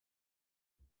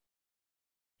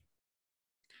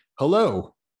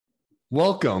Hello,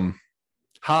 welcome.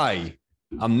 Hi.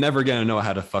 I'm never going to know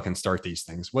how to fucking start these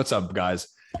things. What's up, guys?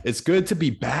 It's good to be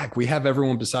back. We have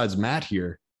everyone besides Matt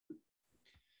here.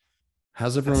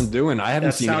 How's everyone doing? I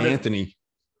haven't seen Anthony.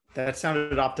 That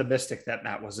sounded optimistic that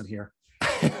Matt wasn't here.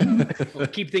 We'll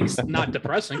keep things not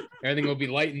depressing. Everything will be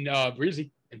light and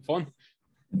breezy and fun.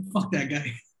 Fuck that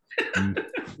guy.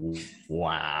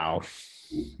 Wow.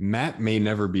 Matt may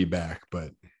never be back,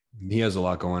 but he has a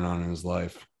lot going on in his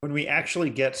life. When we actually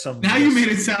get some... Now you made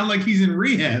it sound like he's in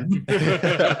rehab.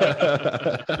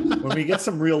 When we get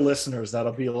some real listeners,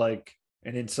 that'll be like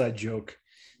an inside joke.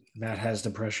 Matt has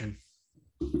depression.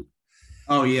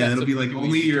 Oh yeah, it'll be like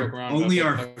only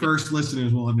our first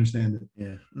listeners will understand it.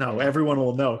 Yeah. No, everyone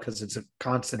will know because it's a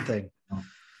constant thing.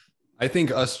 I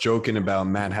think us joking about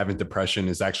Matt having depression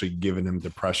is actually giving him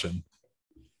depression.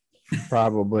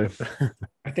 Probably.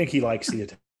 I think he likes the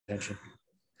attention.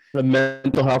 The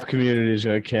mental health community is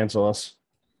going to cancel us.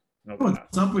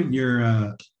 What's up with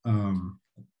your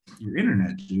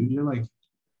internet, dude? You're like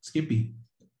Skippy.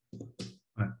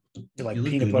 You're like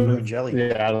peanut butter and jelly.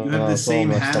 Yeah, you have the same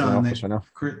hat on that.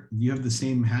 You have the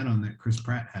same hat on that Chris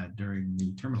Pratt had during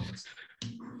the Terminal List.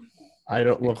 I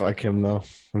don't look like him though,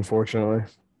 unfortunately.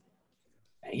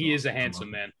 He is a handsome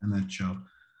man. And that show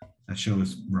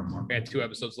is remarkable. We had 2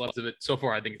 episodes left of it. So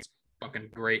far, I think it's fucking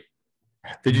great.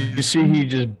 Did you see he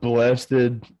just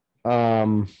blasted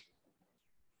like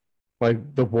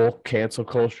the woke cancel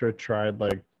culture tried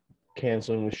like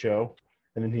canceling the show,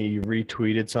 and then he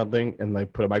retweeted something and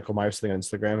like put a Michael Myers thing on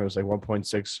Instagram. It was like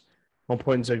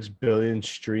 1.6 billion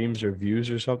streams or views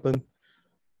or something.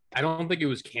 I don't think it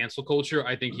was cancel culture.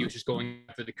 I think he was just going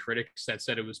after the critics that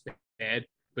said it was bad.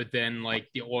 But then, like,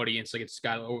 the audience, like, it's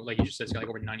got, like you just said, it's got like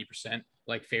over 90%,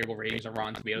 like, favorable ratings on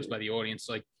Rotten Tomatoes by the audience.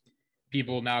 Like,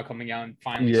 people now coming out and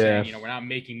finally saying, you know, we're not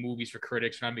making movies for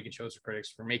critics. We're not making shows for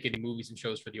critics. We're making movies and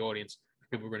shows for the audience.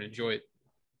 People are going to enjoy it.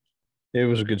 It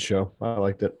was a good show. I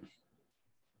liked it.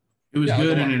 It was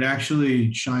good, and it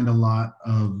actually shined a lot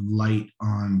of light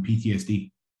on PTSD.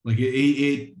 Like,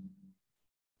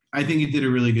 I think it did a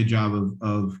really good job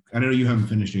of I know you haven't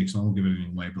finished it, so I won't give it any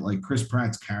away, but, like, Chris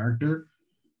Pratt's character,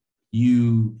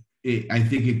 I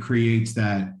think it creates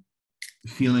that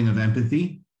feeling of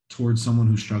empathy towards someone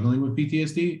who's struggling with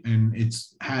PTSD, and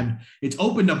it's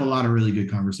opened up a lot of really good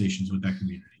conversations with that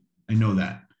community. I know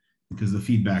that because the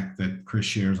feedback that Chris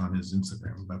shares on his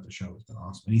Instagram about the show has been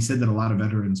awesome. And he said that a lot of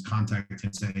veterans contact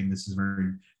him saying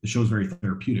the show is very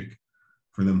therapeutic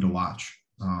for them to watch.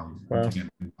 Yeah,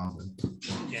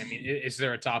 I mean, is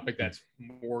there a topic that's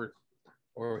more,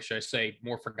 or should I say,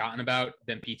 more forgotten about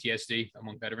than PTSD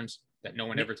among veterans that no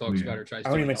one ever talks about or tries to?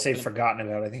 I don't even say forgotten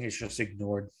about. I think it's just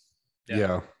ignored.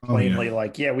 Yeah. Plainly,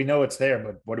 like, yeah, we know it's there,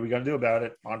 but what are we going to do about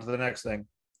it? On to the next thing.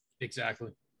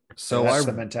 Exactly. So that's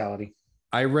the mentality.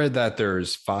 I read that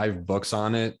there's 5 books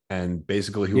on it, and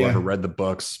basically whoever read the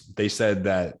books, they said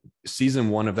that season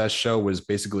 1 of that show was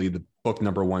basically the book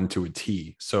number 1 to a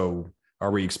T. So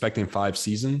are we expecting 5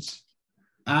 seasons?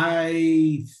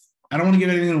 I don't want to give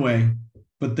anything away,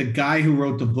 but the guy who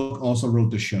wrote the book also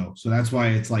wrote the show. So that's why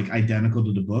it's like identical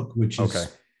to the book, which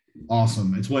is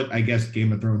awesome. It's what I guess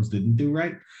Game of Thrones didn't do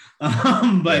right.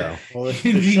 But well,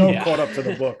 the show caught up to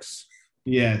the books.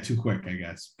 Yeah, too quick, I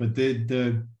guess. But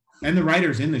the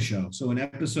writer's in the show. So in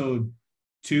episode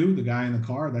 2, the guy in the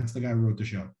car, that's the guy who wrote the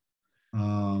show,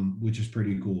 which is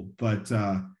pretty cool. But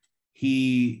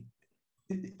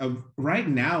right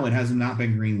now it has not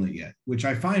been greenlit yet, which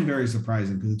I find very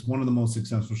surprising because it's one of the most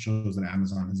successful shows that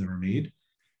Amazon has ever made.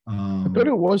 I thought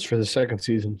it was for the 2nd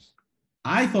season.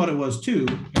 I thought it was too,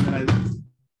 and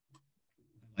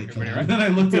then I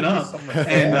looked it up,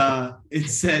 and it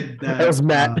said that was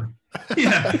Matt.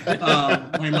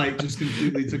 My light just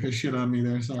completely took a shit on me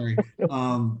there. Sorry.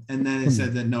 And then it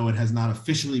said that no, it has not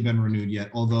officially been renewed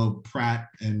yet. Although Pratt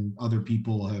and other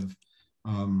people have,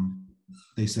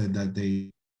 they said that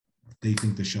they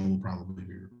think the show will probably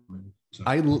be renewed. So.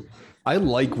 I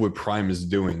like what Prime is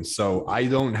doing. So I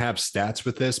don't have stats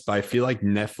with this, but I feel like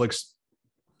Netflix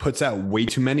puts out way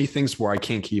too many things where I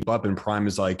can't keep up, and Prime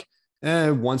is like,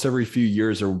 once every few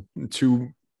years or 2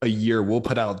 a year, we'll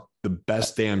put out the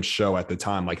best damn show at the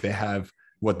time. Like they have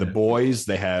The Boys,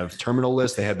 they have Terminal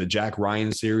List, they have the Jack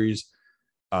Ryan series.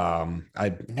 That's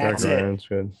it.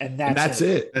 And that's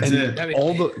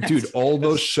it. All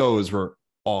those shows were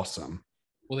awesome.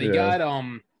 Well, they got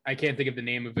I can't think of the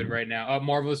name of it right now.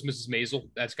 Marvelous Mrs. Maisel.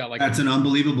 That's an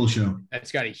unbelievable show.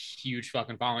 That's got a huge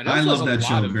fucking following. I love that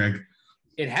show, Greg.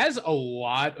 It has a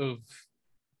lot of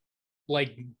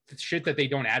like shit that they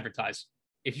don't advertise.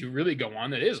 If you really go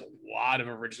on, it is a lot of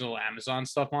original Amazon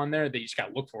stuff on there that you just got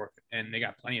to look for, and they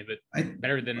got plenty of it.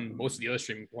 Better than most of the other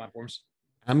streaming platforms.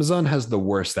 Amazon has the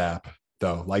worst app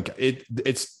though. Like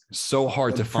it's so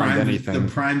hard to find anything.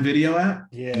 The Prime Video app.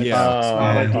 Yeah. Yeah. It's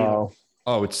not ideal.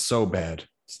 Oh, it's so bad.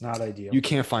 It's not ideal. You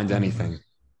can't find anything.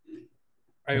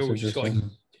 I always just go like,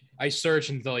 I search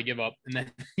until I give up, and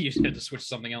then you just have to switch to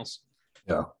something else.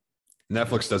 Yeah.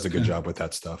 Netflix does a good job with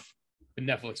that stuff. But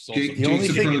Netflix is also The only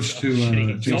thing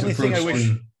I wish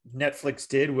to Netflix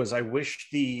did was I wish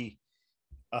the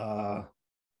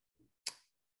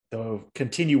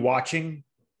continue watching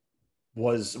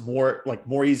was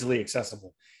more easily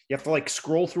accessible. You have to like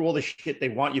scroll through all the shit they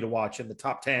want you to watch in the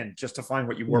top 10 just to find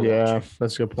what you were watching.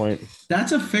 That's a good point.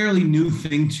 That's a fairly new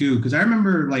thing too, because I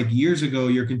remember like years ago,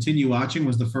 your continue watching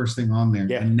was the first thing on there,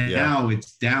 and now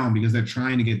it's down because they're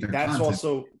trying to get their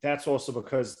content. That's also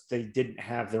because they didn't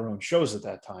have their own shows at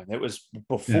that time. It was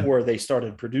before they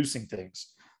started producing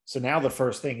things. So now the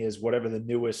first thing is whatever the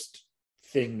newest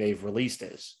thing they've released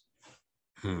is.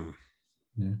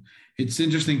 Yeah. It's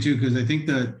interesting too, because I think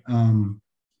that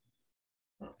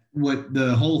what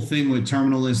the whole thing with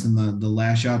Terminalist and the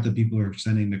lash out that people are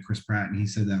sending to Chris Pratt, and he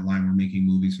said that line, we're making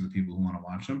movies for the people who want to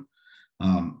watch them.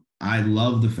 I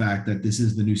love the fact that this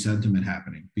is the new sentiment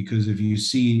happening, because if you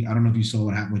see, I don't know if you saw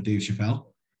what happened with Dave Chappelle.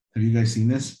 Have you guys seen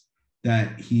this?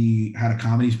 That he had a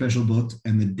comedy special booked,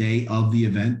 and the day of the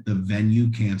event, the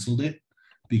venue canceled it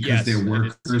because their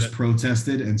workers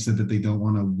protested and said that they don't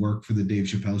want to work for the Dave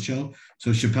Chappelle show. So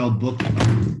Chappelle booked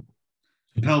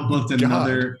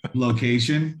another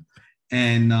location,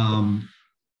 and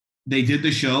they did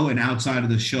the show, and outside of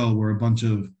the show were a bunch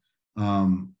of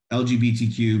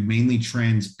LGBTQ, mainly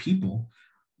trans people,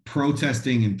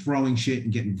 protesting and throwing shit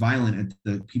and getting violent at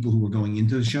the people who were going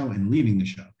into the show and leaving the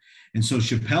show. And so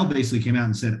Chappelle basically came out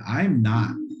and said, I'm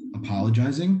not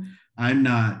apologizing. I'm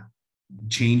not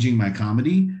changing my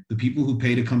comedy. The people who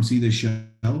pay to come see this show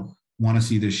want to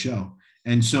see this show.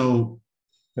 And so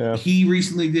he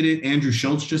recently did it. Andrew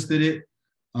Schultz just did it.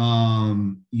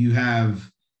 You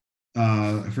have,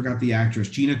 I forgot the actress,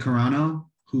 Gina Carano,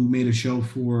 who made a show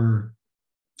for,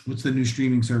 what's the new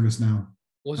streaming service now?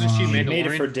 Wasn't she made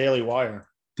it for Daily Wire?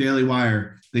 Daily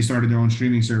Wire. They started their own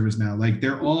streaming service now. Like,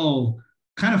 they're all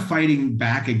kind of fighting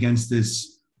back against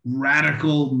this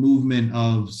radical movement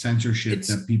of censorship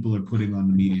that people are putting on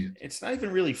the media. It's not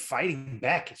even really fighting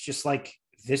back. It's just like,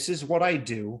 this is what I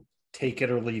do. Take it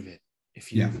or leave it.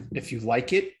 If you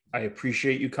like it, I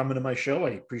appreciate you coming to my show.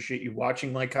 I appreciate you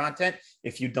watching my content.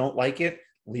 If you don't like it,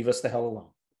 leave us the hell alone.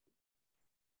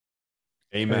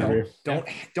 Amen.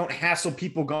 Don't hassle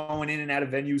people going in and out of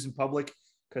venues in public,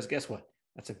 because guess what?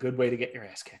 That's a good way to get your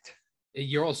ass kicked.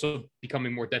 You're also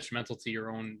becoming more detrimental to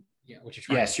your own, what you're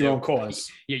trying to do. Your own cause.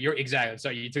 Yeah, you're exactly.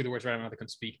 Sorry, you took the words right out of my mouth. I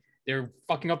couldn't speak. They're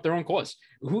fucking up their own cause.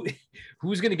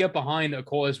 Who's going to get behind a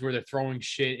cause where they're throwing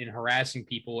shit and harassing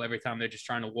people every time they're just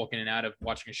trying to walk in and out of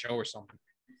watching a show or something?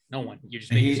 No one. You're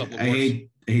just making yourself look worse. I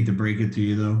hate to break it to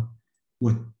you though.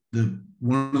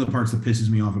 One of the parts that pisses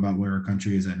me off about where our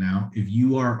country is at now, if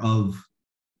you are of,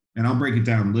 and I'll break it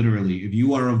down literally, if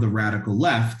you are of the radical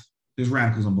left, there's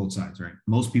radicals on both sides, right?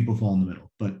 Most people fall in the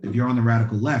middle. But if you're on the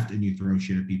radical left and you throw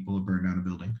shit at people or burn down a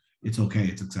building, it's okay.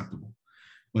 It's acceptable.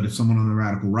 But if someone on the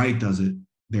radical right does it,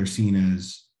 they're seen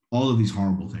as all of these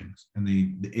horrible things. And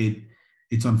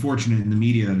it's unfortunate in the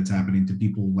media that it's happening to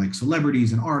people like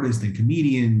celebrities and artists and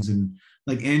comedians, and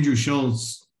like Andrew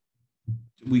Schultz.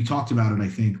 We talked about it, I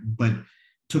think, but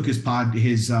took his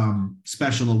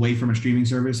special away from a streaming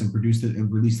service and produced it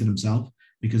and released it himself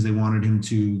because they wanted him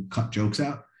to cut jokes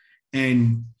out.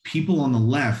 And people on the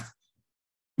left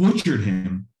butchered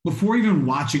him before even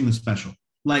watching the special.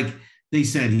 Like, they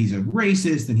said he's a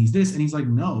racist and he's this, and he's like,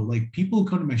 no, like, people who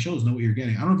come to my shows know what you're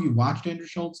getting. I don't know if you watched Andrew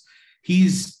Schultz.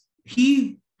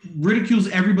 He ridicules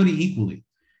everybody equally,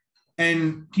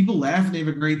 and people laugh and they have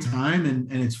a great time,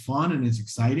 and it's fun and it's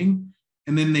exciting.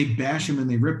 And then they bash him and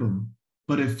they rip him.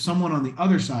 But if someone on the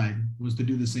other side was to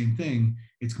do the same thing,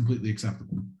 it's completely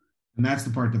acceptable. And that's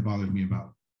the part that bothers me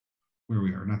about where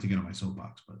we are. Not to get on my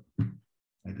soapbox, but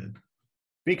I did.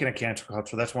 Speaking of cancel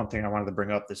culture, that's one thing I wanted to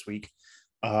bring up this week.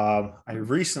 I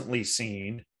recently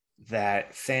seen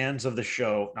that fans of the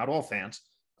show, not all fans,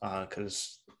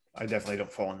 because I definitely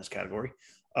don't fall in this category,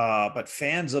 but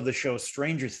fans of the show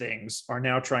Stranger Things are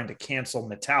now trying to cancel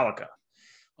Metallica.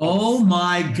 Oh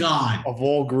my God. Of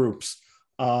all groups.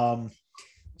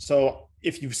 So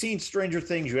if you've seen Stranger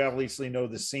Things, you obviously know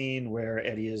the scene where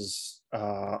Eddie is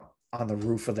on the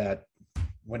roof of that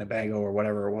Winnebago or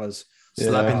whatever it was.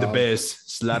 Slapping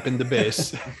the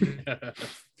bass.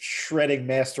 Shredding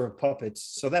Master of Puppets.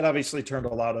 So that obviously turned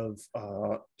a lot of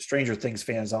Stranger Things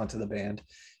fans onto the band.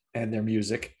 and their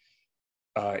music,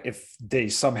 if they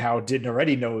somehow didn't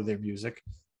already know their music.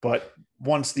 But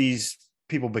once these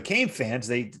people became fans,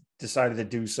 they decided to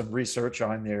do some research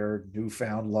on their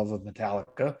newfound love of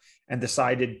Metallica and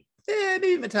decided,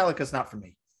 maybe Metallica's not for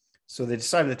me. So they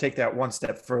decided to take that one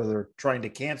step further, trying to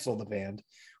cancel the band,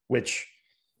 which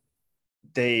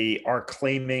they are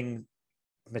claiming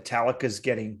Metallica's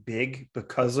getting big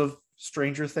because of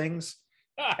Stranger Things.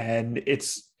 And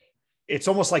it's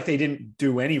almost like they didn't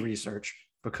do any research,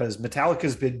 because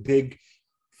Metallica's been big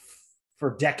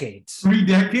for decades. 3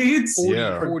 decades?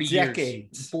 40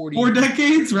 decades. Years. 40, 4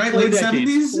 decades, right? Late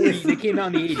 70s? They came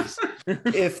out in the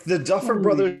 80s. If the Duffer Holy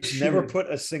Brothers shit. never put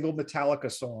a single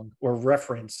Metallica song or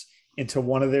reference into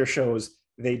one of their shows,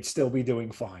 they'd still be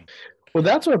doing fine. Well,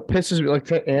 that's what pisses me. Like,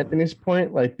 to Anthony's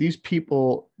point, like, these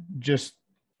people just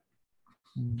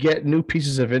get new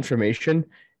pieces of information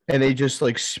and they just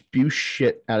like spew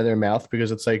shit out of their mouth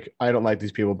because it's like, I don't like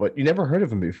these people, but you never heard of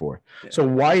them before. Yeah. So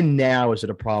why now is it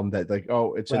a problem that like,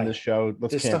 oh, it's in Right. this show?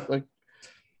 Let's This can't stuff- like.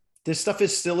 This stuff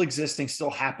is still existing, still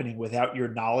happening without your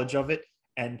knowledge of it.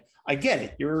 And I get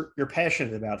it. You're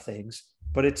passionate about things,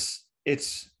 but it's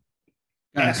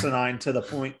asinine to the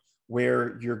point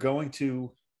where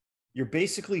you're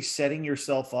basically setting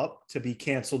yourself up to be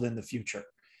canceled in the future,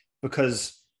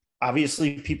 because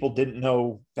obviously people didn't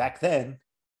know back then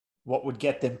what would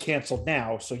get them canceled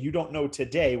now. So you don't know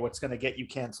today what's going to get you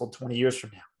canceled 20 years from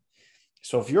now.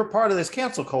 So if you're part of this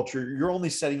cancel culture, you're only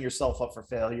setting yourself up for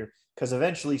failure, because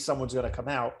eventually someone's going to come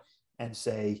out and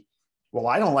say, well,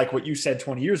 I don't like what you said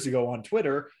 20 years ago on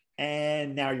Twitter,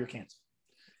 and now you're canceled.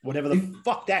 Whatever the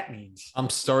fuck that means. I'm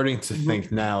starting to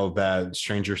think now that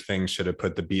Stranger Things should have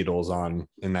put the Beatles on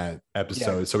in that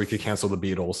episode so we could cancel the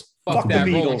Beatles. Fuck the that,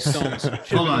 Beatles. Rolling Stones.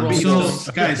 Hold on. Rolling So, Stones.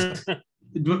 guys,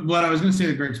 what I was going to say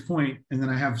to Greg's point, and then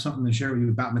I have something to share with you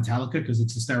about Metallica, because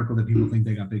it's hysterical that people think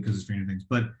they got big because of Stranger Things.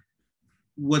 But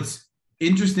what's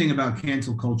interesting about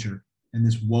cancel culture and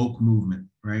this woke movement,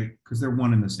 right? Because they're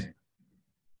one and the same,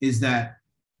 is that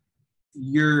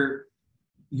you're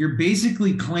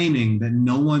basically claiming that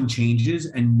no one changes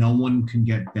and no one can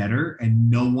get better and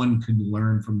no one can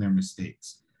learn from their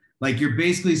mistakes. Like, you're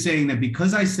basically saying that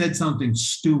because I said something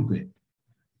stupid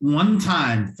one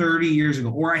time 30 years ago,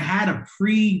 or I had a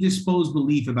predisposed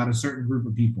belief about a certain group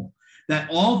of people, that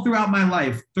all throughout my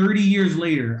life, 30 years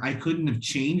later, I couldn't have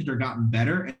changed or gotten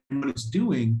better. And what it's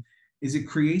doing is it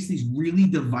creates these really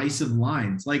divisive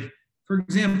lines. Like, for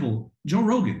example, Joe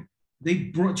Rogan,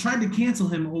 they tried to cancel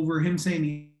him over him saying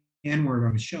the N-word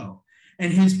on his show.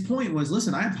 And his point was,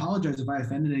 listen, I apologize if I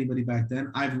offended anybody back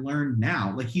then. I've learned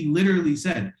now. Like, he literally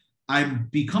said,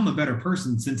 I've become a better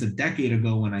person since a decade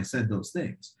ago when I said those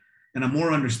things. And I'm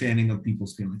more understanding of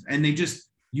people's feelings. And they just,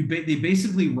 they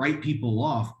basically write people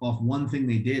off one thing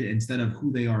they did instead of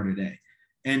who they are today.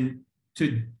 And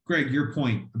to Greg, your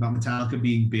point about Metallica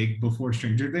being big before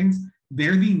Stranger Things,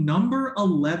 they're the number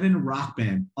 11 rock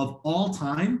band of all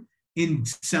time in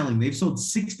selling. They've sold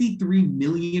 63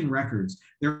 million records.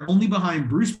 They're only behind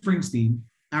Bruce Springsteen,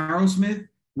 Aerosmith,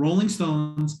 Rolling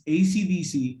Stones,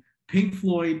 AC/DC, Pink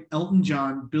Floyd, Elton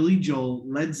John, Billy Joel,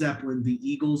 Led Zeppelin, the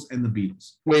Eagles, and the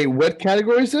Beatles. Wait, what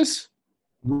category is this?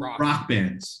 Rock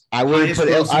bands. I would Highest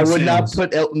not grossing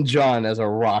put Elton John as a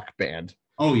rock band.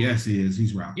 Oh, yes, he is.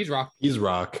 He's rock. He's rock. He's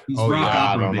rock. He's oh, rock. yeah. I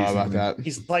opera, don't know about basically. that.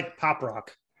 He's like pop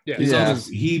rock. Yeah. He's on Yeah. his,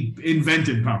 He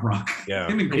invented pop rock. Yeah.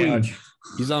 Him and Queen.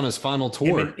 he's on his final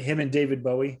Him tour. and David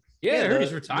Bowie. Yeah, I heard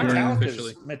he's retiring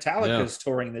officially. Metallica's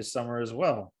touring this summer as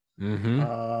well.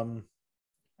 Mm-hmm.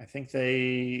 I think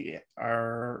they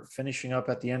are finishing up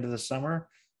at the end of the summer.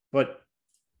 But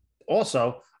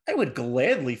also, I would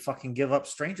gladly fucking give up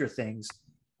Stranger Things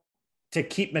to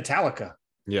keep Metallica.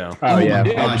 Yeah. Oh, yeah,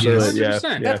 my God, absolutely. yes.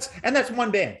 Yeah, 100%. yeah. That's one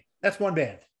band. That's one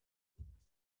band.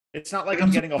 It's not like I'm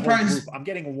I'm getting a whole surprised- group. I'm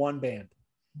getting one band.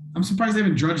 I'm surprised they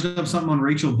haven't drudged up something on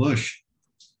Rachel Bush.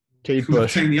 Kate Who's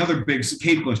Bush. saying the other big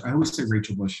Kate Bush. I always say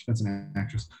Rachel Bush. That's an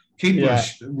actress. Kate Yeah.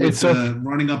 Bush. With, It's so-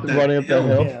 running up that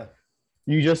hill. Yeah.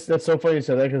 That's so funny you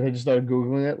said that, because I just started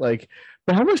Googling it. Like,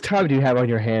 but how much time do you have on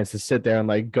your hands to sit there and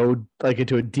like go like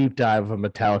into a deep dive of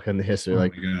Metallica in the history? Oh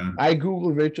Like, my God. I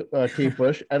Googled Rachel Kate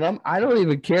Bush, and I don't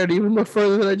even care to even look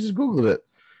further than I just Googled it.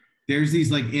 There's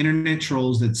these like internet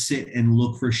trolls that sit and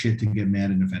look for shit to get mad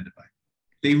and offended by.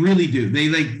 They really do. They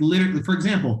like literally, for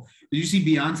example, did you see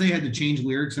Beyonce had to change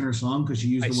lyrics in her song because she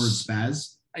used the word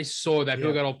spaz? I saw that.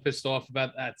 People Yeah. got all pissed off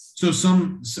about that. So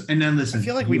and then listen. I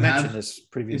feel like if we you mentioned have- this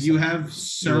If previously. you have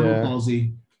cerebral Yeah.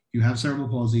 palsy,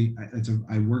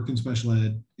 I worked in special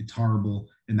ed. It's horrible,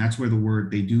 and that's where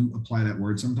they do apply that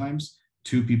word sometimes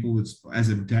to people with as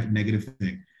a negative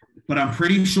thing. But I'm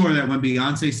pretty sure that when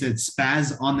Beyonce said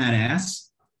 "spaz on that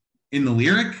ass," in the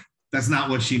lyric, that's not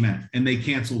what she meant. And they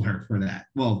canceled her for that.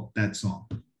 Well, that song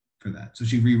for that. So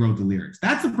she rewrote the lyrics.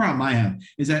 That's the problem I have,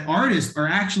 is that artists are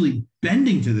actually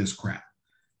bending to this crap.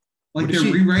 Like they're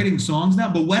rewriting songs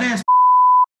now, but wet ass.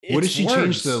 What did she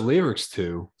change the lyrics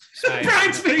to?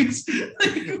 Bridesmaids.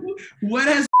 Like, wet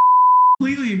ass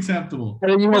completely acceptable.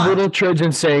 And then you have little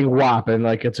children saying WAP, and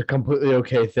like it's a completely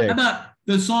okay thing. How about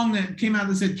the song that came out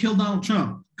that said "Kill Donald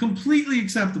Trump"? Completely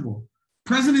acceptable.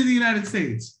 President of the United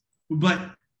States. But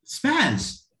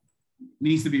Spaz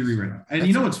needs to be rewritten. And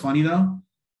you know what's funny though?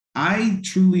 I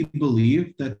truly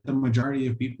believe that the majority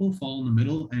of people fall in the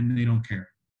middle and they don't care.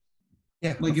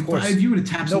 Yeah, like if you were to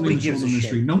tap somebody in the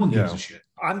street, no one gives a shit.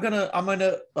 I'm gonna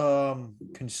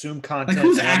consume content. Like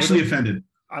who's actually offended?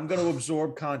 I'm gonna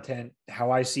absorb content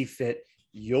how I see fit.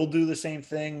 You'll do the same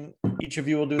thing. Each of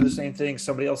you will do the same thing.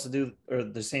 Somebody else will do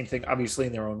the same thing, obviously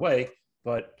in their own way,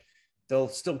 but they'll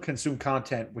still consume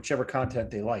content, whichever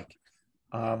content they like.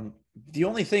 The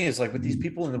only thing is, like with these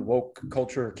people in the woke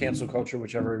culture, cancel culture,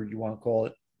 whichever you want to call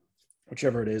it,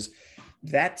 whichever it is,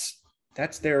 that's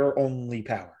their only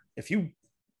power. If you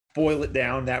boil it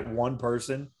down, that one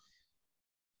person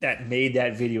that made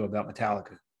that video about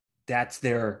Metallica,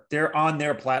 they're on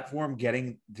their platform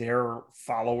getting their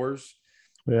followers,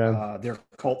 their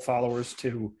cult followers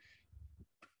to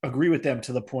agree with them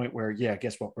to the point where, yeah,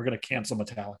 guess what? We're going to cancel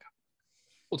Metallica.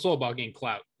 Well, it's all about getting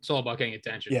clout. It's all about getting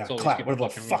attention. Yeah, clout. Whatever the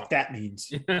fuck that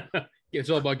means. It's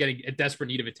all about getting a desperate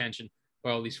need of attention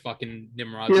by all these fucking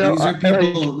nimrods. These are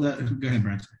people that, go ahead,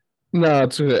 Brent. No,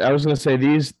 it's good. I was going to say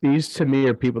these to me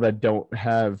are people that don't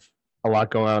have a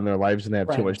lot going on in their lives and they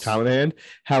have too much time in hand.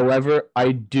 However,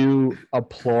 I do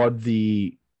applaud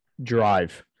the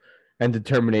drive and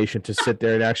determination to sit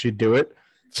there and actually do it,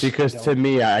 because to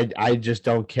me, I just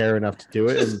don't care enough to do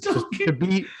it. And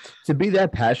to be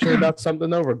that passionate about something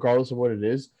though, regardless of what it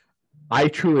is, I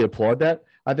truly applaud that.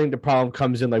 I think the problem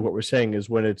comes in, like what we're saying, is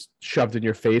when it's shoved in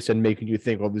your face and making you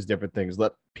think all these different things.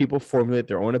 Let people formulate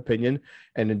their own opinion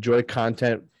and enjoy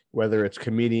content, whether it's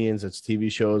comedians, it's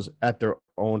TV shows, at their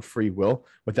own free will,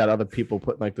 without other people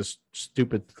putting like this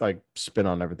stupid like spin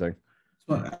on everything.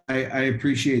 But I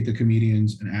appreciate the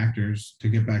comedians and actors, to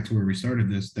get back to where we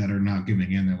started this, that are not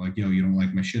giving in. They're like, yo, you don't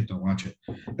like my shit, don't watch it.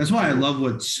 That's why I love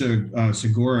what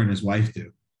Segura and his wife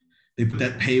do. They put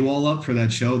that paywall up for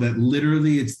that show that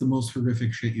literally it's the most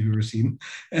horrific shit you've ever seen.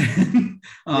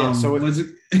 So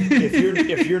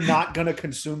if you're not going to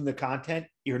consume the content,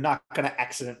 you're not going to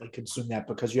accidentally consume that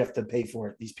because you have to pay for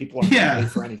it. These people aren't going to pay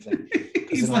for anything.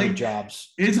 He's like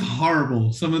jobs. It's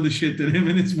horrible. Some of the shit that him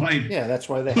and his wife. Yeah, that's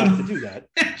why they have to do that.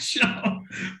 Show.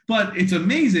 But it's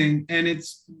amazing, and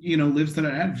it's lives to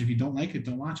that adage. If you don't like it,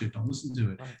 don't watch it. Don't listen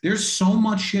to it. Right. There's so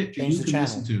much shit that you can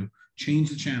listen to. Change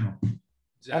the channel.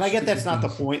 And I get that's not the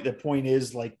point. The point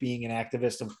is like being an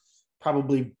activist of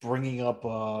probably bringing up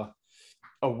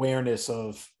awareness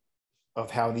of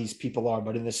how these people are.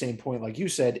 But in the same point, like you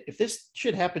said, if this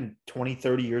shit happened 20,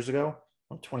 30 years ago,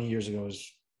 well, 20 years ago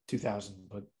is 2000,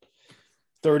 but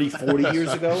 30, 40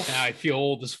 years ago. I feel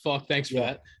old as fuck. Thanks for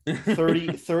that.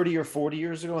 30 or 40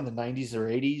 years ago in the 90s or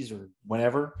 80s or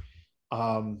whenever.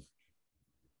 And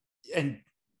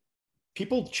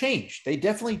people change. They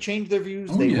definitely change their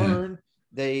views. Learn.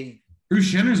 Bruce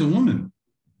Jenner's a woman.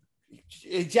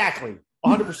 Exactly.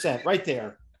 100% right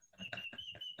there.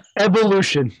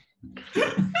 Evolution.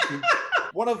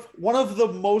 One of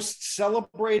the most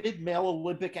celebrated male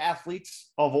Olympic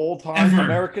athletes of all time,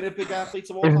 American Olympic athletes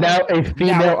of all time. Is now a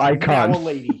female icon.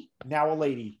 Now a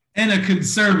lady. And a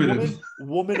conservative.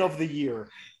 Woman of the year.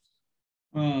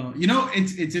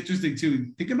 It's interesting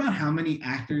too. Think about how many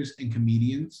actors and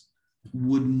comedians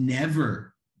would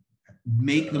never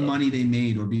make the money they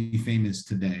made or be famous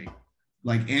today.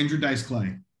 Like Andrew Dice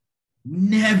Clay,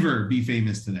 never be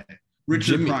famous today.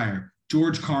 Richard Pryor,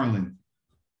 George Carlin,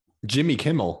 Jimmy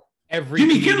Kimmel.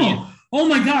 Kimmel. Oh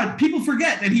my God, people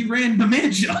forget that he ran the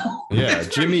Man Show. Yeah,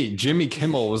 Jimmy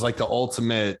Kimmel was like the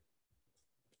ultimate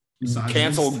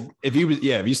canceled. If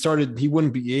he started, he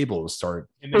wouldn't be able to start.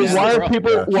 Why are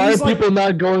people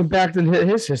not going back to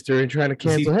his history and trying to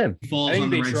cancel him? He falls on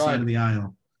the right side of the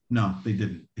aisle. No, they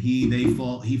didn't. He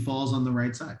falls on the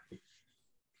right side.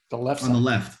 The left side. On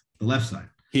the left side.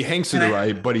 He hangs to the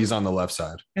right, but he's on the left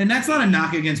side. And that's not a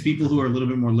knock against people who are a little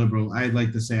bit more liberal. I'd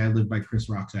like to say I live by Chris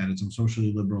Rock's adage. I'm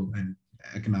socially liberal and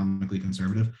economically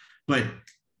conservative. But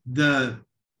the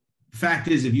fact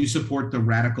is, if you support the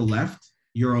radical left,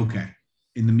 you're okay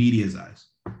in the media's eyes.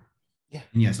 Yeah.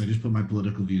 And yes, I just put my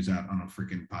political views out on a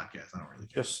freaking podcast. I don't really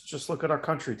care. Just look at our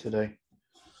country today.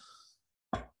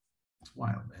 It's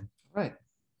wild, man. Right.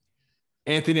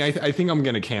 Anthony, I think I'm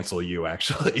going to cancel you,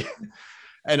 actually.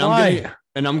 And Why?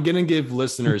 and I'm going to give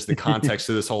listeners the context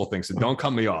to this whole thing, so don't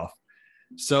cut me off.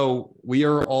 So we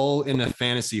are all in a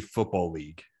fantasy football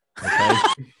league. Okay.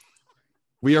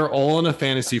 We are all in a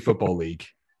fantasy football league.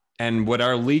 And what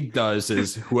our league does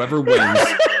is whoever wins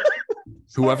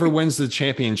the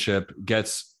championship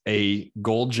gets a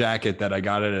gold jacket that I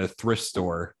got at a thrift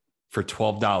store for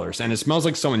 $12. And it smells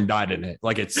like someone died in it.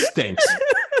 Like it stinks.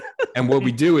 And what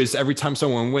we do is every time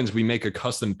someone wins, we make a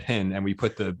custom pin and we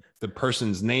put the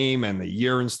person's name and the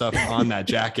year and stuff on that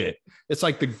jacket. It's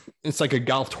like a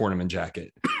golf tournament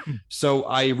jacket. So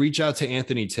I reach out to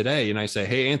Anthony today and I say,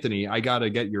 hey, Anthony, I got to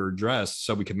get your address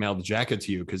so we can mail the jacket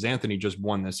to you. Cause Anthony just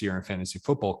won this year in fantasy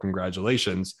football.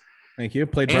 Congratulations. Thank you.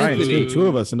 Played Brian too. Two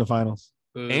of us in the finals.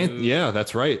 Yeah,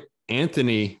 that's right.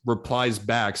 Anthony replies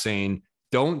back saying,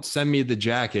 don't send me the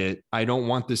jacket. I don't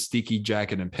want the sticky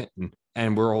jacket and pin.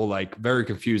 And we're all like very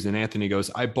confused. And Anthony goes,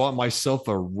 I bought myself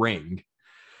a ring.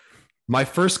 My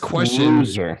first question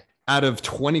out of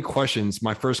 20 questions,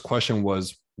 my first question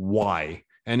was why?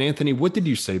 And Anthony, what did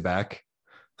you say back?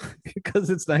 Because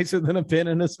it's nicer than a pin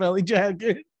and a smelly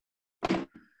jacket.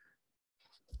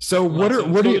 So what are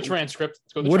the you transcript?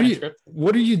 What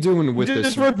are you doing with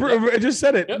this? I just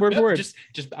said it. Word for word.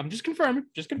 I'm just confirming.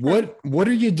 What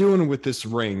are you doing with this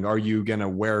ring? Are you gonna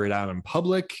wear it out in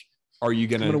public? Are you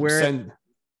gonna send it?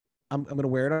 I'm gonna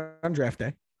wear it on draft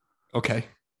day. Okay.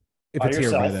 If it's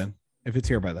here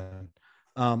by then.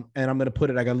 And I'm gonna put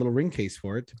it. I got a little ring case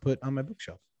for it to put on my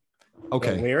bookshelf.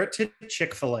 Okay. Well, wear it to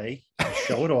Chick-fil-A.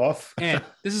 Show it off. And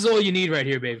this is all you need right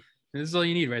here, baby. This is all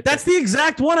you need right there. That's the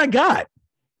exact one I got.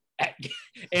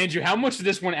 Andrew, how much did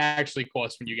this one actually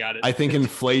cost when you got it? I think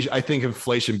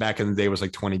inflation back in the day was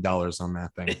like $20 on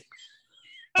that thing.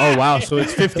 Oh wow, so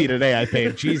it's 50 today. I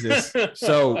paid. Jesus.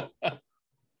 So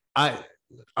all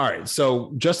right.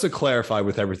 So just to clarify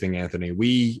with everything, Anthony,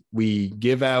 we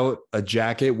give out a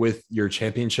jacket with your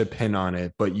championship pin on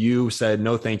it, but you said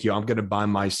no, thank you. I'm going to buy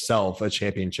myself a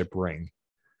championship ring.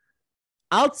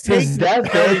 I'll take that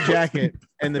belly jacket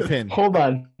and the pin. Hold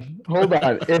on.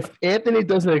 If Anthony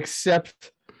doesn't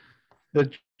accept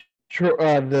the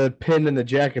pin and the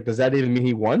jacket, does that even mean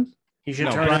he won? He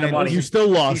should turn in the money. You still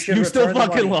lost. You still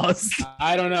fucking lost.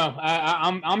 I don't know.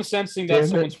 I'm sensing that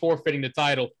someone's forfeiting the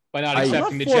title by not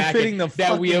accepting the jacket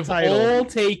that we have all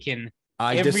taken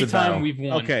every time we've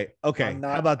won. Okay.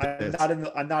 How about this?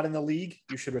 I'm not in the league.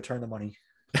 You should return the money.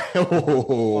 Fuck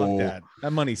that.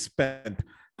 That money's spent.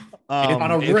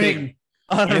 On a ring.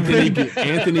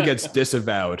 Anthony gets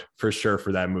disavowed for sure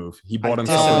for that move. He bought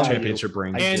himself a championship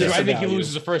ring. Andrew, I think he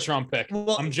loses a first round pick.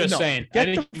 Well, I'm just saying.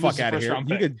 Get the fuck out of here.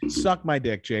 You could suck my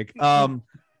dick, Jake. Then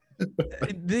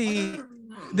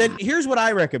here's what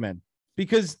I recommend,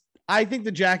 because I think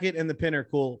the jacket and the pin are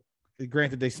cool.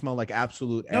 Granted, they smell like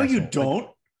absolute. No, you don't.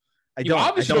 I don't. You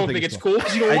obviously don't think it's cool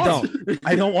because you don't want them.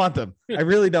 I don't want them. I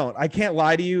really don't. I can't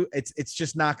lie to you. It's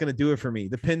just not going to do it for me.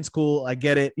 The pin's cool. I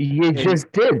get it. You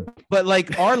just did. But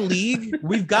like our league,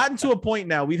 we've gotten to a point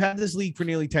now. We've had this league for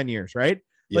nearly 10 years, right?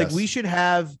 Yes. Like we should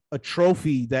have a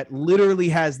trophy that literally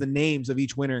has the names of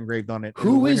each winner engraved on it.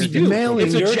 Who is demailing?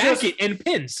 It's a jacket and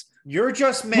pins. You're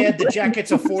just mad the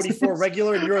jacket's a 44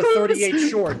 regular and you're a 38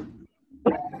 short.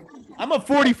 I'm a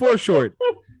 44 short.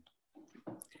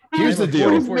 Here's the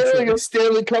deal. He's wearing a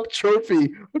Stanley Cup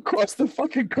trophy across the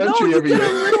fucking country every year. No, you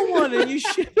get a little one and you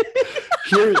should.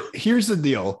 Here's the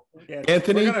deal. Yeah,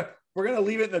 Anthony, we're gonna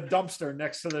leave it in the dumpster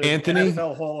next to the Anthony,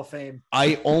 NFL Hall of Fame.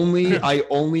 I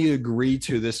only agree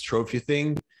to this trophy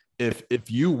thing if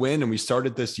you win, and we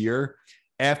started this year.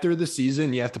 After the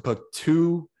season, you have to put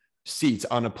 2 seats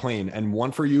on a plane, and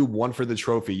one for you, one for the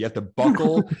trophy. You have to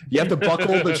buckle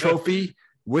the trophy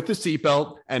with the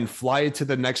seatbelt and fly it to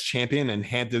the next champion and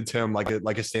hand it to him like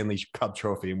a Stanley Cup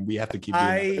trophy. And we have to keep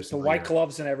doing the white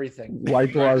gloves and everything.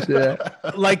 White gloves, yeah.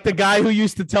 Like the guy who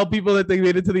used to tell people that they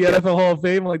made it to the NFL Hall of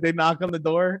Fame, like they knock on the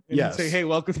door and say, "Hey,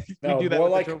 welcome." No, do that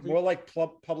more like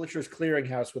Publishers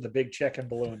Clearinghouse with a big check and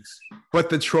balloons. But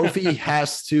the trophy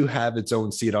has to have its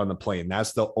own seat on the plane.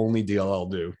 That's the only deal I'll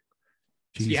do.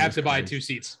 You have to buy 2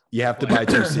 seats. You have to buy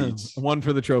 2 seats. One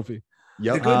for the trophy.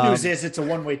 Yep. The good news is it's a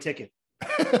one-way ticket.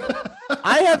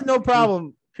 I have no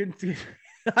problem.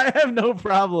 I have no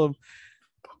problem,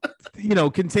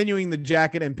 continuing the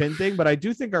jacket and pin thing, but I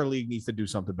do think our league needs to do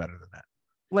something better than that.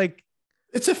 Like,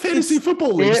 it's a fantasy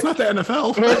football league. It's not the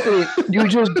NFL. Anthony, you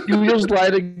just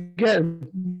lied again.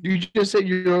 You just said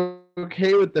you're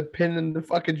okay with the pin and the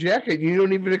fucking jacket. You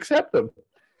don't even accept them.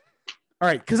 All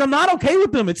right, because I'm not okay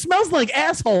with them. It smells like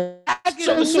asshole.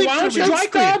 So why don't you dry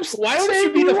clean? Why don't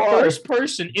you be the first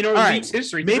person in our league's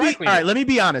history? Maybe. All right, let me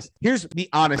be honest. Here's the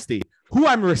honesty. Who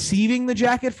I'm receiving the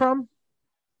jacket from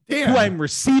Damn. who I'm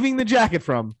receiving the jacket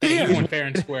from. He won fair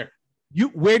and square.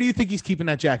 Where do you think he's keeping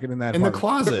that jacket in that In the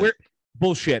apartment? closet.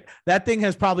 Bullshit. That thing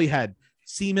has probably had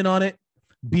semen on it,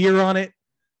 beer on it.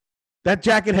 That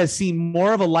jacket has seen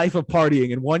more of a life of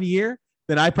partying in 1 year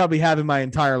than I probably have in my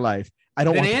entire life. I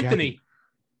don't Then want the Anthony,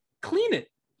 clean it.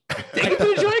 Take it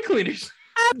to the dry cleaners.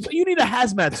 jacket. You need a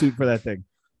hazmat suit for that thing.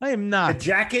 I am The not.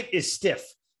 jacket is stiff.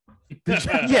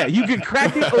 Yeah, you can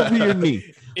crack it over your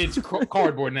knee. It's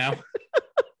cardboard now.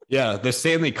 Yeah, the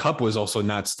Stanley Cup was also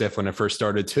not stiff when it first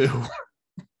started too.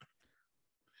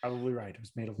 Probably right. It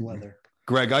was made of leather.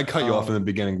 Greg, I cut you off in the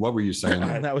beginning. What were you saying?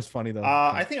 That was funny though.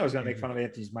 I think I was going to make fun of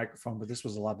Anthony's microphone, but this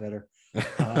was a lot better.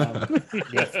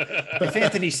 If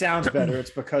Anthony sounds better,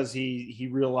 it's because he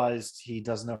realized he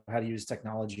doesn't know how to use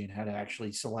technology and how to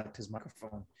actually select his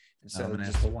microphone instead of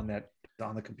just the one that's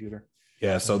on the computer.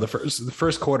 Yeah, so the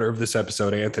first quarter of this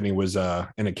episode, Anthony was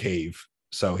in a cave.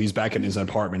 So he's back in his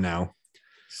apartment now.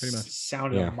 Pretty much.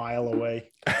 Sounded a mile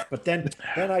away. But then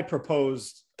I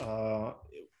proposed,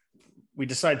 we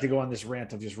decided to go on this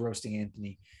rant of just roasting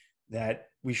Anthony, that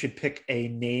we should pick a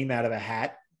name out of a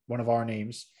hat, one of our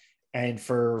names, and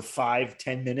for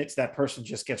 5-10 minutes, that person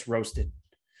just gets roasted.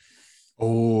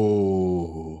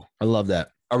 Oh, I love that.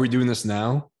 are we doing this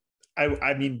now?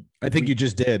 I mean, I think you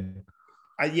just did.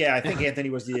 I think Anthony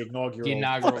was the inaugural The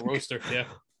inaugural roaster. Yeah.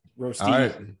 roasty. All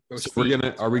right. So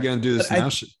are we gonna do this now?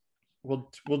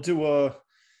 We'll do a.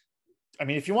 I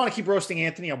mean, if you want to keep roasting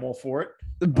Anthony, I'm all for it.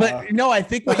 But no, I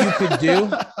think what you could do.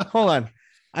 Hold on.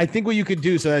 I think what you could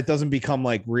do so that it doesn't become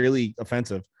like really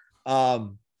offensive.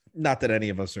 Not that any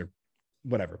of us are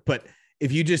whatever, but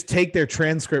if you just take their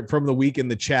transcript from the week in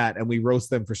the chat and we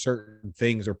roast them for certain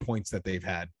things or points that they've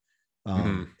had.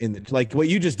 In the, like what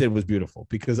you just did was beautiful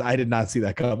because I did not see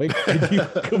that coming. You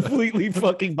completely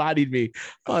fucking bodied me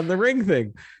on the ring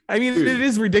thing. I mean, it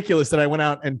is ridiculous that I went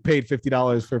out and paid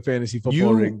 $50 for fantasy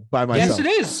football ring by myself. Yes, it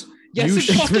is. Yes, It's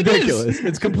it fucking ridiculous. is.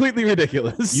 It's completely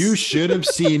ridiculous. You should have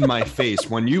seen my face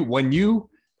when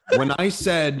I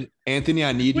said, Anthony,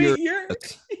 I need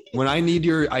I need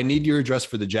your address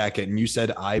for the jacket, and you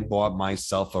said I bought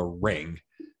myself a ring.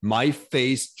 My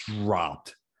face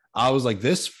dropped. I was like,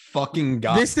 this fucking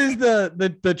guy. This is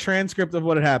the transcript of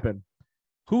what had happened.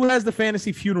 Who has the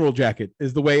fantasy funeral jacket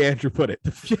is the way Andrew put it.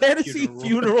 The fantasy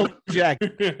funeral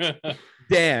jacket.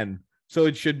 Dan. So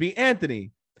it should be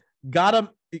Anthony. Got him.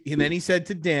 And then he said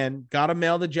to Dan, gotta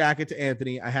mail the jacket to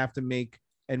Anthony. I have to make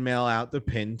and mail out the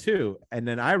pin too. And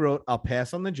then I wrote, I'll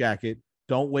pass on the jacket.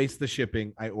 Don't waste the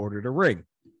shipping. I ordered a ring.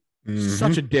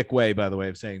 Such a dick way, by the way,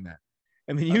 of saying that.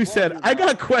 And then you said, I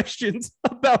got questions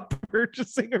about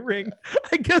purchasing a ring.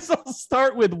 I guess I'll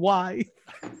start with why.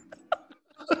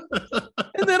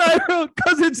 And then I wrote,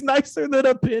 because it's nicer than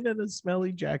a pin and a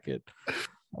smelly jacket.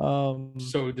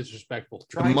 So disrespectful.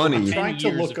 The money. I'm trying to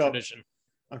 10 years look of up. tradition.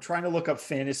 I'm trying to look up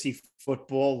fantasy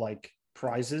football like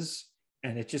prizes,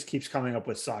 and it just keeps coming up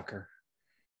with soccer.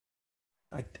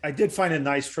 I did find a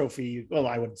nice trophy. Well,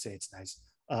 I wouldn't say it's nice,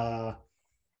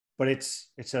 but it's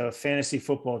a fantasy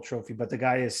football trophy. But the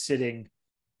guy is sitting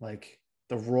like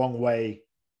the wrong way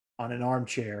on an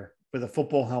armchair with a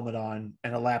football helmet on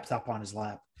and a laptop on his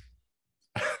lap.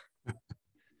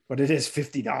 But it is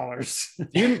 $50.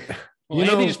 Well,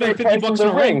 Anthony just spent $50 on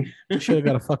a ring. Should have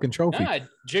got a fucking trophy.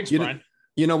 Jigs, You know- Brian.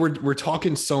 You know, we're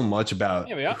talking so much about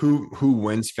Yeah, we are. who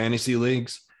wins fantasy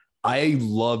leagues. I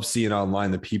love seeing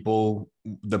online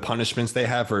the punishments they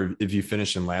have for if you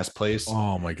finish in last place.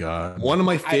 Oh my god. One of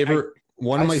my favorite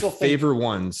still think- favorite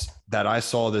ones that I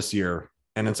saw this year,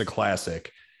 and it's a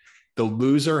classic. The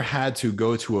loser had to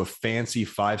go to a fancy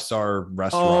 5-star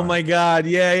restaurant. Oh my god.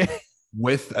 Yeah.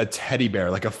 With a teddy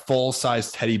bear, like a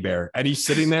full-size teddy bear. And he's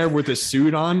sitting there with his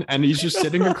suit on, and he's just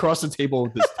sitting across the table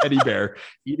with this teddy bear,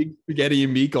 eating spaghetti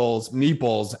and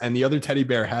meatballs, and the other teddy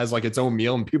bear has like its own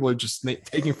meal, and people are just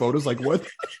taking photos like, what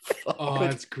the fuck? Oh,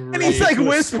 that's great. And he's like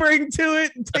whispering to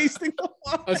it and tasting the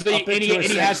wine. Oh, so Up and into a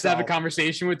he has sex to have a doll.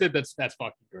 conversation with it. That's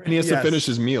fucking great. And he has to Yes. finish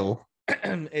his meal.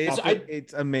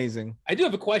 It's amazing. I do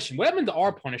have a question. What happened to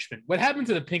our punishment? What happened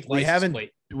to the pink We license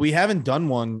plate? We haven't done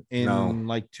one in No.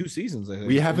 like 2 seasons. I think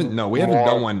We haven't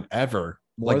done one ever.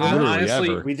 Like More than literally honestly,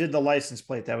 ever. We did the license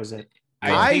plate. That was it.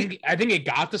 I think it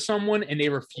got to someone and they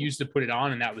refused to put it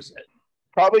on, and that was it.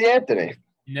 Probably Anthony.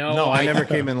 No, No, I never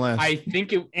came in last. I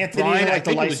think it. Anthony Brian, didn't I like the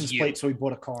think it was license you. plate, so he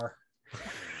bought a car.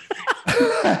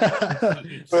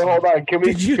 Wait, hold on. Can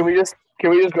we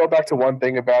just go back to one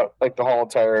thing about like the whole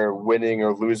entire winning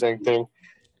or losing thing?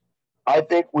 I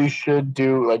think we should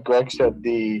do, like Greg said,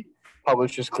 the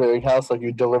Publishers Clearinghouse. Like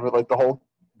you deliver, like the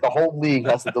whole league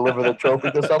has to deliver the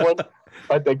trophy to someone.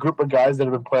 Like the group of guys that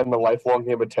have been playing the lifelong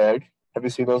game of tag. Have you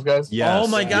seen those guys? Yes. Oh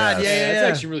my God, yeah.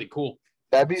 That's actually really cool.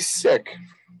 That'd be sick.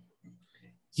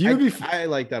 You'd be. I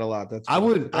like that a lot. That's I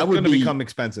would. That's I would going to be, become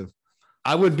expensive.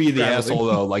 I would be the Traveling. asshole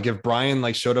though. Like if Brian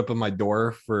like showed up at my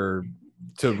door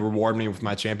to reward me with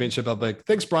my championship, I'd be like,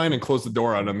 "Thanks, Brian," and close the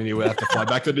door on him, and he would have to fly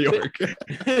back to New York.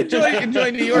 enjoy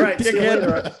New York, All right, see you dickhead.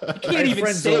 later. You can't even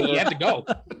friends say over. you have to go.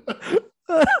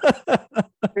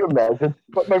 Can you imagine?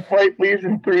 But my flight leaves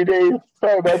in 3 days.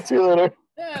 Sorry about you later.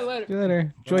 Yeah, later. See you later.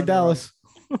 Enjoy Whatever. Dallas.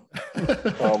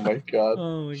 Oh my god.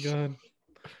 Oh my God.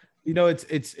 You know, it's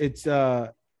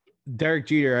Derek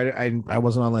Jeter. I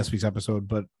wasn't on last week's episode,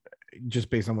 but just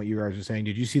based on what you guys were saying,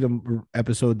 did you see the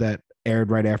episode that aired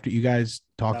right after you guys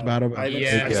talked No, about him? I haven't-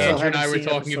 Yeah, I still Andrew and I haven't were seen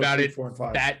talking episode about 3, it. 4, and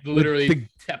 5. That literally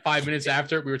 5 minutes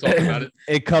after we were talking about it.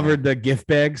 It covered the gift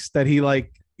bags that he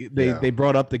like. Yeah. They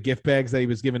brought up the gift bags that he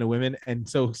was giving to women, and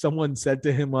so someone said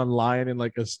to him online in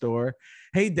like a store,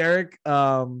 "Hey Derek,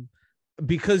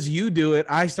 because you do it,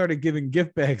 I started giving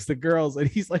gift bags to girls," and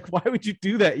he's like, "Why would you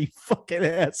do that, you fucking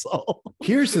asshole?"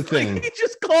 Here's the thing. Like, he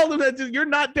just called him that. You're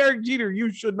not Derek Jeter.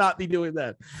 You should not be doing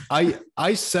that.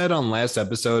 I said on last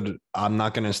episode, I'm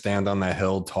not going to stand on that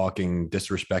hill talking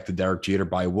disrespect to Derek Jeter,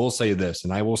 but I will say this,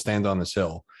 and I will stand on this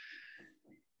hill.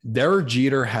 Derek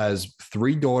Jeter has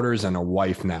 3 daughters and a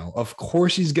wife now. Of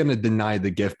course, he's going to deny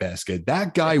the gift basket.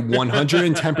 That guy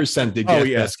 110% did Oh, gift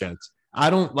yeah. baskets.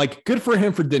 I don't like good for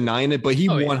him for denying it, but he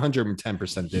Oh, yeah.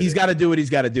 110% did. He's got to do what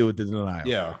he's got to do with the denial.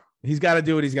 yeah. He's got to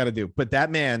do what he's got to do. But that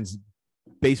man's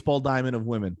baseball diamond of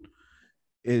women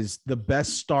is the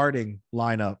best starting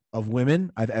lineup of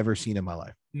women I've ever seen in my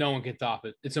life. No one can top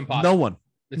it. It's impossible. No one.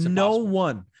 It's No impossible.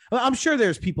 one. Well, I'm sure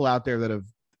there's people out there that have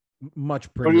much Who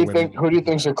do prettier you women. think? Who do you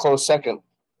think's a close second?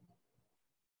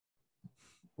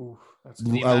 Ooh, that's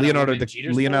The amount of Leonardo women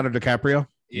Jeter's Leonardo DiCaprio,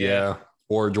 Yeah.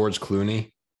 Or George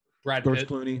Clooney. Brad George Pitt.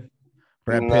 Clooney,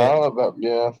 Brad Pitt. No, but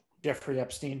yeah. Jeffrey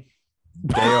Epstein.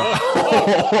 They are.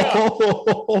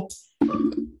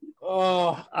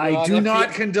 Oh, I God, do the not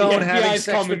FBI condone the having FBI's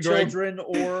sex coming, with Greg. children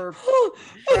or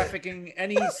trafficking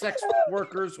any sex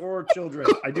workers or children.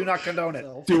 I do not condone it.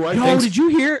 Do I Yo, think did you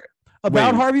hear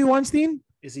about Wait. Harvey Weinstein?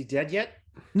 Is he dead yet?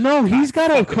 No, he's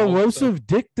got a fucking hope so. corrosive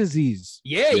dick disease.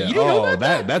 Yeah, Yeah. you didn't know about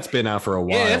that? That's been out for a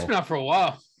while. Yeah, that's been out for a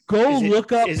while. Go Is it-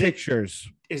 look up is it- pictures.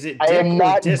 Is it? I dick am or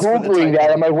not disc with a googling that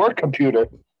typo? on my work computer.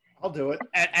 I'll do it.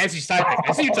 As he's typing,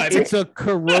 I see you typing. It's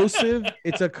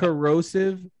a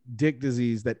corrosive dick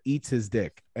disease that eats his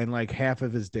dick, and like half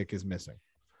of his dick is missing.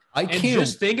 I And can't.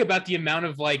 just think about the amount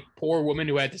of like poor women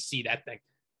who had to see that thing.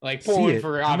 Like See poor women it.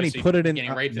 for How many obviously put it in-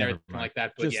 getting raped and never everything mind. like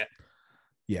that. But Just-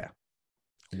 yeah,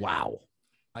 Wow.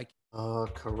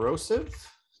 Corrosive.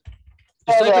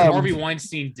 just like Um, Harvey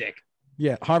Weinstein dick.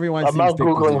 Yeah, Harvey I'm Weinstein's not dick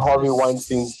googling disease. Harvey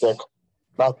Weinstein's dick.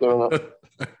 Not doing it.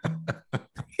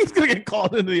 He's gonna get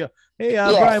called into the. Hey, Yeah,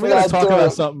 Brian, we gotta not talk doing about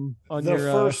it. something on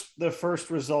The your. first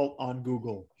result on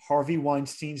Google: Harvey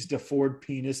Weinstein's deformed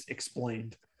penis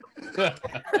explained.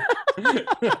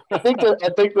 I think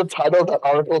the title of that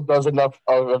article does enough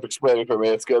of explaining for me.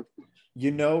 It's good.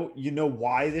 You know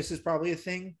why this is probably a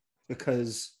thing?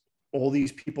 Because all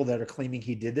these people that are claiming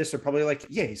he did this are probably like,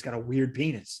 yeah, he's got a weird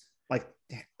penis. Like,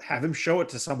 have him show it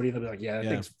to somebody and they'll be like, yeah, that Yeah.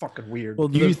 thing's fucking weird. Well,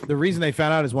 the reason they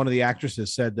found out is one of the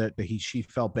actresses said that she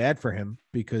felt bad for him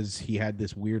because he had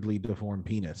this weirdly deformed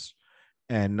penis,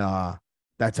 and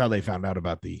that's how they found out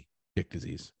about the dick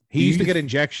disease. He used to get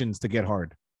injections to get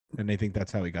hard, and they think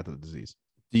that's how he got the disease.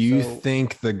 Do you So-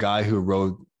 think the guy who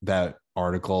wrote that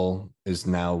article is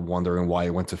now wondering why he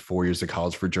went to 4 years of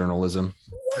college for journalism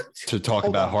to talk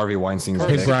Hold about on. Harvey Weinstein's I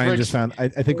think dick? Brian Greg's- just found. I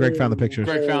think Greg found the pictures.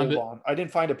 Greg found it. Hold on. I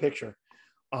didn't find a picture.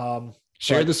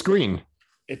 Share but the screen.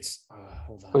 It's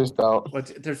hold on. Please don't.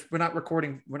 We're not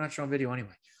recording. We're not showing video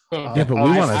anyway. Yeah, but we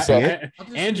I- want to I- see I- it. I'll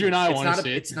just Andrew and I it's want to not a-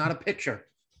 see it. It's not a picture.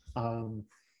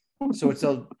 So it's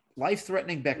a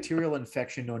life-threatening bacterial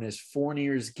infection known as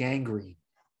Fournier's gangrene.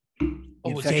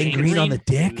 Oh, it's infection- gangrene on the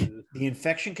dick? The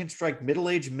infection can strike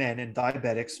middle-aged men and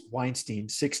diabetics. Weinstein,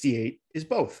 68, is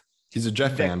both. He's a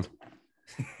Jet fan.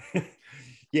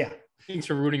 Yeah. Thanks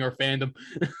for ruining our fandom.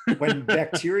 When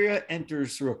bacteria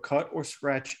enters through a cut or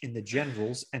scratch in the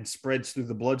genitals and spreads through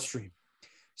the bloodstream.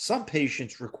 Some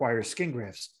patients require skin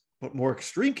grafts, but more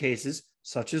extreme cases,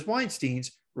 such as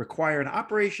Weinstein's, require an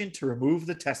operation to remove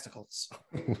the testicles.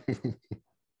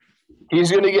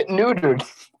 He's gonna get neutered.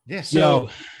 Yes. Yo,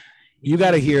 you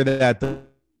got to hear that.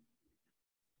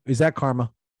 Is that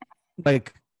karma?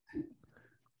 Like,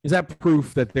 is that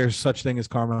proof that there's such thing as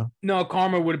karma? No,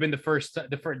 karma would have been the first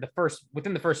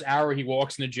within the first hour he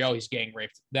walks into jail, he's gang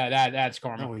raped. That's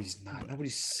karma. No, he's not.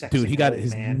 Nobody's sexy. Dude, he got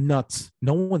his man. nuts.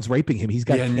 No one's raping him. He's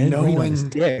got Yeah, gangrene no on his one-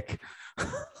 dick.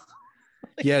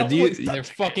 Yeah, They're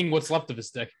fucking what's left of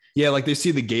his dick. yeah, like they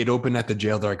see the gate open at the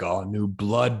jail. They're like, "Oh, new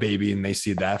blood, baby," and they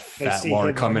see that fat see lard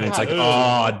him, coming. It's like,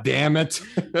 God, "Oh, damn it!"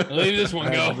 Leave this one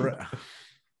I'd go.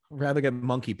 rather get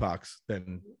monkeypox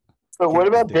than. So what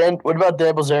about Dan? What about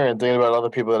Dan Bilzerian? Thinking about other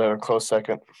people that are a close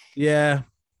second. Yeah,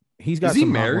 he's got. Is he some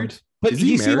hot married? ones. But Is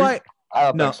he you see married? why? I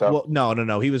don't No, think so. well,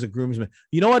 no. He was a groomsman.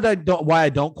 You know what? Why I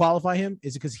don't qualify him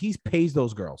is because he pays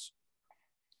those girls.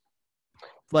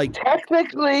 Like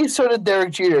Technically, so did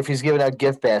Derek Jeter if he's giving out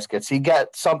gift baskets. He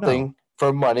got something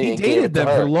for money he and gave dated it to them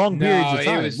her. for long No, periods of it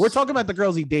time. was- We're talking about the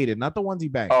girls he dated, not the ones he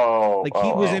banged. Oh, Like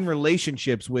he was in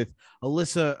relationships with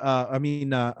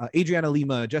Adriana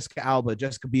Lima, Jessica Alba,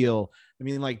 Jessica Biel. I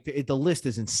mean, like the list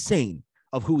is insane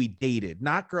of who he dated,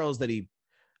 not girls that he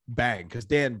banged. Because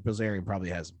Dan Bilzerian probably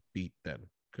has beat then.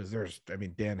 Because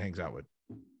Dan hangs out with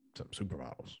some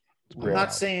supermodels. I'm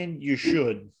not saying you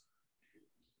should,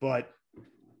 but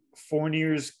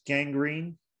Fournier's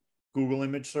gangrene Google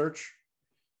image search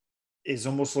is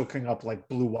almost looking up like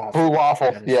blue waffle. Blue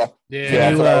waffle, yeah.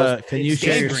 Yeah. Can you It's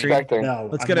share your gangrene. screen? Expecting. No,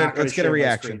 Let's I'm get not a gonna share my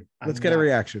reaction. screen. Let's I'm get a not.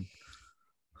 reaction.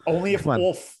 Only if Come on.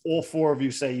 all four of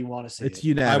you say you want to see It's it. I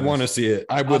unanimous. want to see it.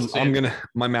 I'll see I'm it. gonna.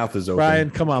 My mouth is open. Brian,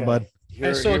 come on, Okay. bud. Here I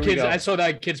we go. saw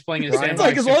that kid's playing in Brian, San It's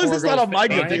like as long as Four it's not on girls my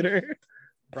fit- computer.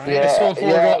 Brian, I saw two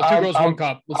I'm- girls, I'm- one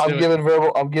cup. Let's do I'm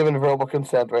it. giving verbal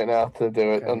consent right now to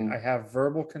do it. okay, And I have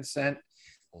verbal consent.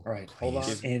 All right, hold on.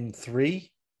 In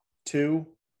 3, 2,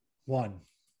 1.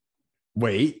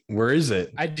 Wait, where is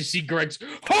it? I just see Greg's.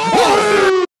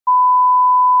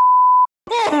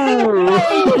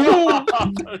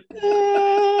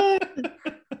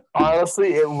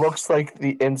 honestly, it looks like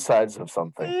the insides of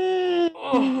something.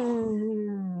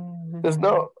 There's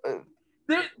no.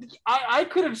 I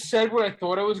could have said what I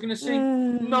thought I was going to say.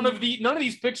 None of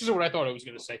these pictures are what I thought I was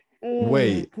going to say.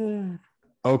 Wait.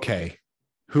 Okay.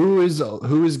 Who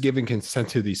is giving consent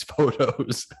to these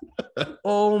photos?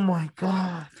 Oh my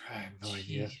god. I have no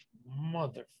idea.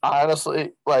 Mother.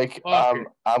 Honestly, like Okay.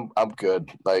 I'm good.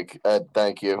 Like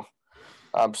thank you.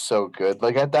 I'm so good.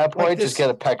 Like at that Like point, just this- get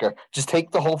a pecker. Just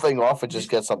take the whole thing off and just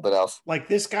get something else. Like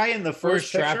this guy in the First first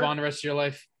strap picture, on the rest of your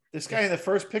life. This guy in the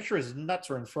first picture, his nuts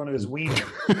are in front of his wiener.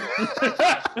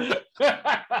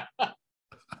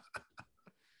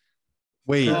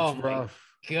 Wait. Oh my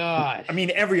god. I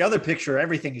mean, every other picture,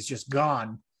 everything is just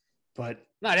gone, but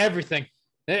Not everything.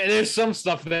 There's some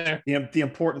stuff there. the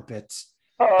important bits.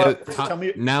 Tell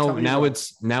me- now tell me now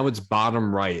what. it's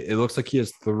bottom right. It looks like he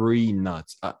has 3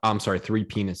 nuts. I'm sorry, 3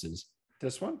 penises.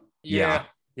 This one? Yeah.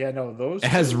 Yeah, no, those. It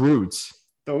has two. roots.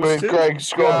 Those Wait, two. Greg,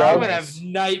 scroll I'm down. gonna have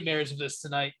nightmares of this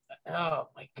tonight. Oh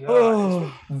my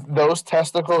god. Those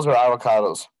testicles are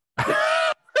avocados.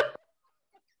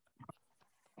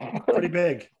 Pretty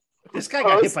big. This guy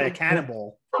got hit by a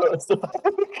cannonball.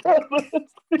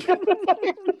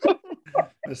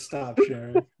 Stop,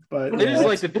 Sharon. But It is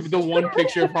like the one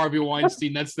picture of Harvey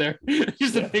Weinstein that's there.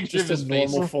 Just a picture just of his a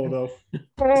face. normal photo.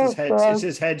 It's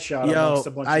his headshot. Yo, amongst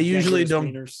a bunch I of usually gangrenous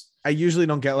don't- wieners. I usually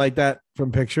don't get like that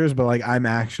from pictures, but like I'm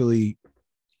actually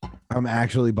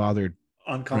bothered.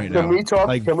 Uncomfortable. now. Can we talk?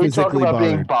 Like, Can we talk physically about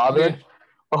being bothered. bothered?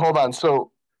 But hold on.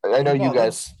 So I know you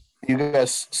Bothered.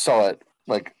 guys saw it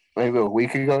like maybe a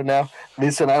week ago now.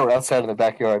 Lisa and I were outside in the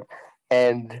backyard,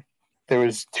 and there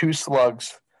was 2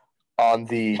 slugs on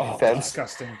the fence.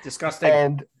 Disgusting.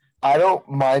 And I don't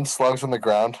mind slugs on the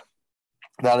ground,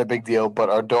 not a big deal. But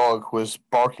our dog was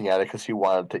barking at it because he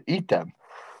wanted to eat them.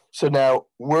 So now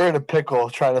we're in a pickle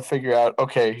trying to figure out,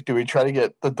 okay, do we try to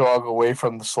get the dog away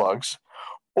from the slugs,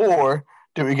 or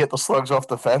do we get the slugs off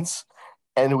the fence?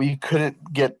 And we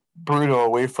couldn't get Bruno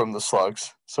away from the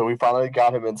slugs, so we finally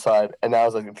got him inside. And now I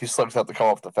was like, these slugs have to come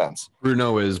off the fence.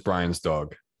 Bruno is Brian's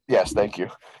dog. Yes, thank you.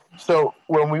 So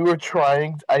when we were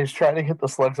I was trying to get the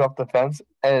slugs off the fence,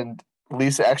 and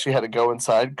Lisa actually had to go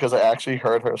inside because I actually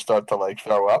heard her start to like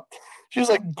throw up. She was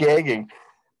like gagging.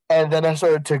 And then I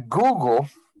started to Google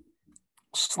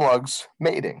slugs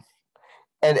mating.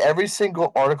 And every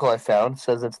single article I found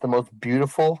says it's the most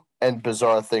beautiful and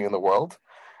bizarre thing in the world.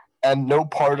 And no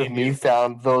part of me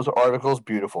found those articles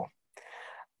beautiful.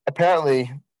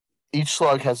 Apparently, each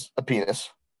slug has a penis,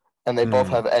 and they both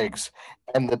have eggs.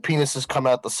 And the penises come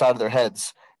out the side of their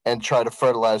heads and try to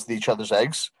fertilize each other's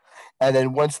eggs. And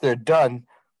then once they're done,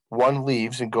 one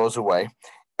leaves and goes away.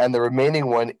 And the remaining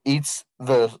one eats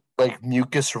the like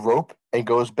mucus rope and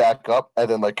goes back up and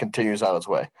then like continues on its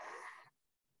way.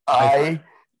 I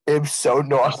am so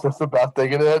nauseous about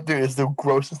thinking of that, dude. It's the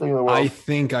grossest thing in the world. I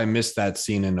think I missed that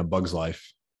scene in A Bug's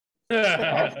Life. I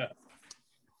know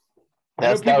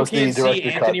That people was the can't see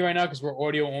director's cut. Anthony right now because we're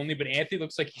audio only, but Anthony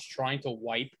looks like he's trying to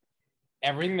wipe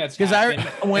everything that's Because happened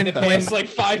in the past like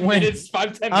 5 minutes, 5-10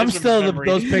 minutes. I'm of still memory.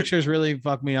 those pictures really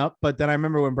fuck me up. But then I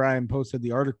remember when Brian posted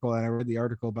the article, and I read the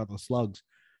article about the slugs,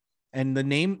 and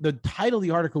the title of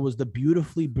the article was "The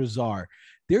Beautifully Bizarre."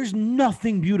 There's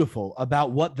nothing beautiful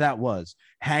about what that was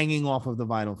hanging off of the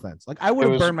vinyl fence. Like I would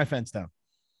have burned my fence down.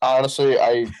 Honestly,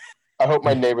 I hope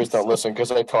my neighbors don't listen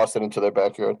because I tossed it into their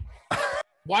backyard.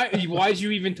 Why did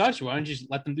you even touch it? Why don't you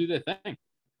just let them do their thing?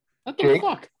 Let them Jake?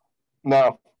 fuck.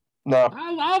 No.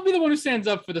 I'll be the one who stands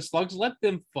up for the slugs. Let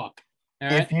them fuck. All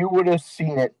right? If you would have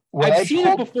seen it, I've seen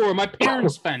it before. My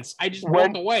parents' fence. I just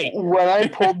walked away. When I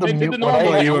pulled the I did mute, the normal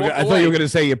when thing. I thought you were gonna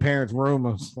say your parents' room.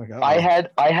 I was like, I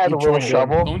had a little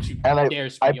shovel, Don't you and dare I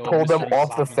speak over pulled them Mr.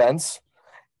 off the Sockman. fence,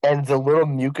 and the little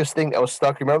mucus thing that was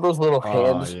stuck. Remember those little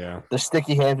hands, yeah. the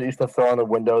sticky hands that used to throw on the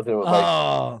windows and it would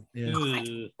oh,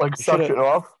 yeah. Ugh. suck it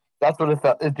off? That's what it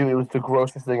felt. Dude, it was the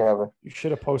grossest thing ever. You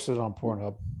should have posted it on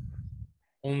Pornhub.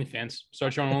 OnlyFans.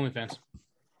 Start your own OnlyFans.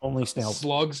 Only snails.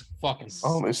 Slugs fucking.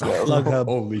 Only snails. Slug hub.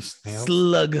 Holy snail.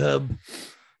 Slug hub.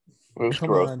 It was Come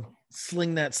gross. on,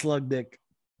 sling that slug dick.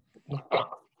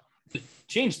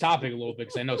 Change topic a little bit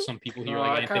because I know some people here, like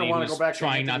I kind of Anthony, want to who's go back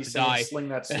trying to not to die Sling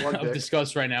that slug of dick.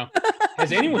 disgust right now.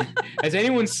 Has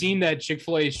anyone seen that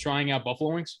Chick-fil-A is trying out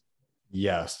buffalo wings?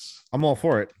 Yes. I'm all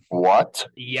for it. What?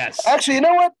 Yes. Actually, you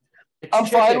know what? It's I'm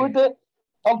fine chicken.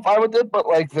 with it. But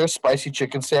like their spicy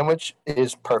chicken sandwich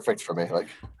is perfect for me. Like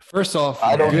First off,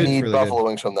 I don't good, need really buffalo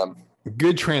wings from them.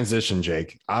 good transition,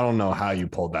 Jake. I don't know how you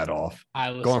pulled that off.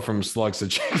 Listen, Going from slugs to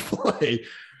Chick-fil-A.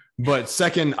 But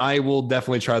second, I will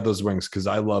definitely try those wings because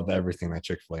I love everything that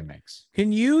Chick-fil-A makes.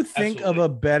 Can you think Absolutely.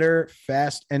 of a better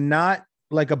fast and not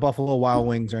like a Buffalo Wild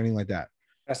Wings or anything like that?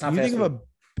 That's not You fast think food. of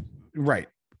a right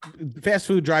fast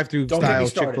food drive-through Don't get me style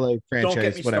started. Chick-fil-A franchise, Don't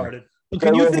get me whatever. started. But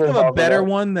can you think of a Buffalo. better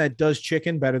one that does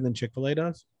chicken better than Chick-fil-A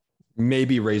does?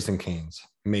 Maybe Raising Cane's.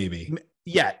 Maybe.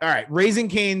 Yeah, all right. Raising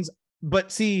Cane's,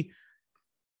 but see,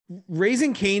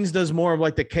 Raising Cane's does more of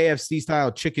like the KFC style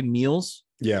chicken meals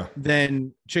Yeah.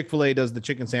 than Chick-fil-A does the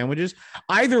chicken sandwiches.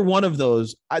 Either one of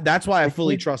those, that's why I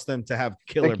fully trust them to have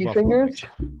killer Sticky buffalo fingers?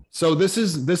 wings. So this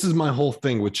is my whole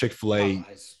thing with Chick-fil-A.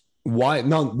 Popeyes. Why?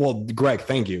 No, well, Greg,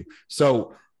 thank you.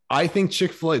 So I think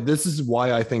Chick-fil-A, this is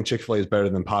why I think Chick-fil-A is better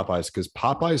than Popeyes, because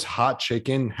Popeyes hot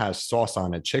chicken has sauce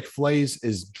on it. Chick-fil-A's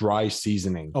is dry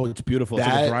seasoning. Oh, it's beautiful. It's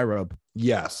like a That- dry rub.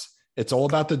 Yes. It's all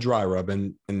about the dry rub.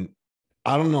 And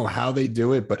I don't know how they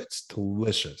do it, but it's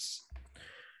delicious.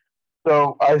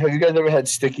 So have you guys ever had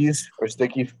Stickies or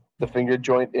Sticky the finger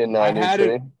joint in I New had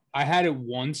City? it. I had it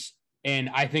once, and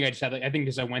I think I just had. I think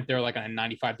because I went there like on a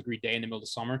 95-degree day in the middle of the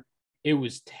summer, it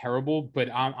was terrible. But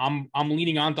I'm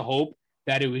leaning on to hope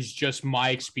that it was just my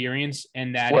experience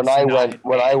and that When it's I not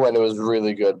went, it was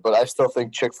really good. But I still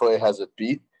think Chick-fil-A has it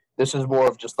beat. This is more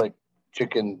of just like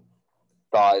chicken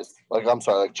thighs. Like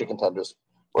chicken tenders.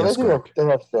 Well, Yes, they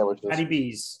have sandwiches. Hattie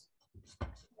B's.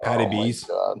 Hattie Oh my B's.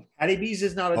 God. Hattie B's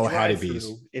is not a Oh, Hattie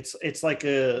drive-through. B's. It's like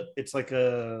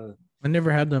a I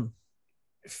never had them.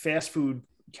 fast food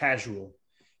casual.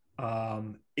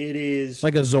 It is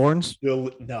Like a Zorn's.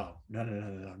 no.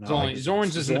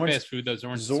 Zorn's isn't fast food though.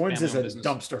 Zorn's is a business.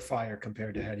 dumpster fire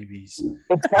compared to Hattie B's.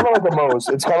 It's kind of like a Moe's.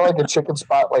 It's kind of like a chicken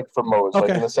spot, like for Moe's, like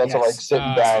Okay. in the sense of like Yes.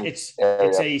 sitting down. It's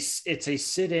area. it's a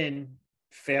sit-in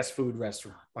fast food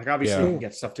restaurant. Like obviously Yeah. you can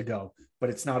get stuff to go, but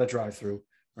it's not a drive-through,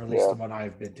 or at least Yeah. the one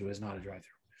I've been to is not a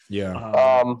drive-through.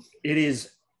 Yeah. It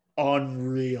is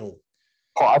unreal.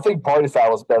 I think Party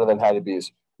Foul is better than Hattie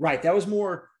B's. Right, that was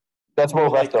more That's more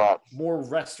like- restaurant. more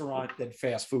restaurant than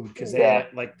fast food because Yeah.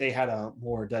 they had a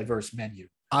more diverse menu.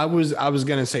 I was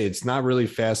gonna say it's not really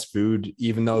fast food,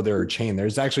 even though they're a chain.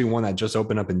 There's actually one that just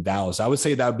opened up in Dallas. I would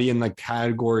say that would be in the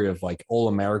category of like All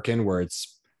American, where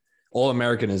it's All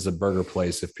American is a burger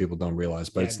place if people don't realize,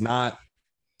 but Yeah. it's not.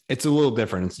 It's a little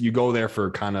different. You go there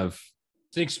for kind of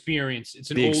It's an experience. It's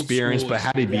an the old experience, school but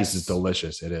Hattie B's Yes. is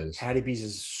delicious. It is. Hattie B's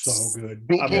is so good.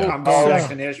 Speaking I'm going of- back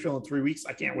to Nashville in 3 weeks.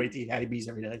 I can't wait to eat Hattie B's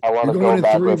every day. I want You're to going go in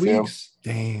back 3 with you. weeks.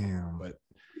 Damn,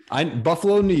 but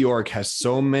Buffalo, New York has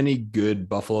so many good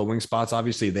buffalo wing spots.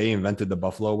 Obviously, they invented the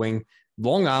buffalo wing.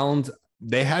 Long Island,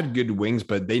 they had good wings,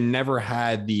 but they never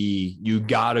had the you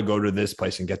gotta go to this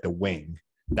place and get the wing.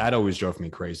 That always drove me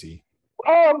crazy.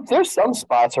 There's some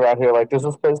spots around here. Like there's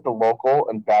this place, the Local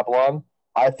in Babylon.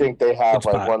 I think they have Good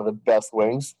like spot. one of the best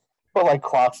wings. But like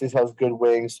Cloxy's has good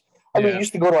wings. I mean, Yeah. you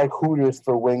used to go to like Hooters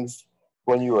for wings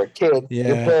when you were a kid.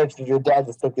 Your Yeah. parents, your dad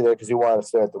just took you there because you wanted to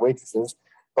stare at the waitresses.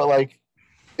 But like,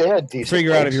 they had decent.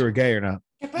 Figure out if wings. you were gay or not.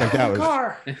 Get Like that was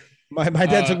car. my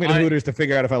dad took me to I- Hooters to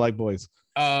figure out if I like boys.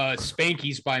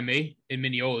 Spanky's by me in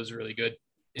Mineola is really good.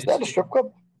 Is that a strip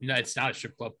club? No, it's not a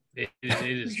strip club. It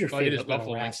Who's your is favorite Buffalo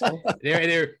little wings. rascal?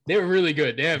 They're really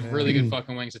good. They have really good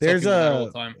fucking wings. I tell There's people that all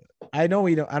the time. I know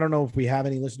we don't. I don't know if we have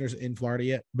any listeners in Florida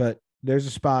yet, but there's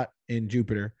a spot in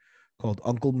Jupiter called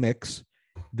Uncle Mick's.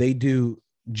 They do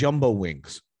jumbo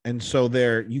wings, and so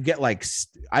you get like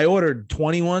I ordered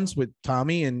 20 ones with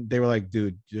Tommy, and they were like,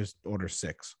 "Dude, just order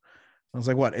 6." I was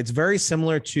like, "What?" It's very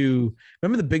similar to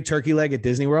remember the big turkey leg at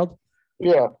Disney World.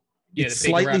 Yeah. Yeah, It's the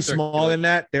bacon slightly wrapped turkey smaller leg. than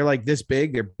that. They're like this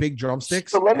big. They're big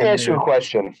drumsticks. So let me and ask you a they're-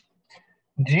 question.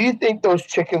 Do you think those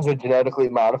chickens are genetically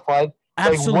modified?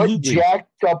 Absolutely. Like what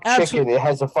jacked up chicken? It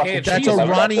has a fucking. KFC That's is a like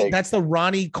Ronnie. That's the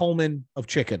Ronnie Coleman of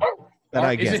chicken that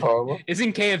I Is get. it-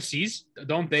 Isn't KFC's?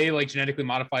 Don't they like genetically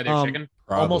modify their chicken?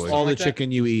 Almost Probably. all the Like that? chicken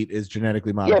you eat is genetically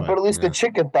Yeah, modified. but at least the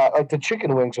chicken thought like the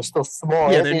chicken wings are still small.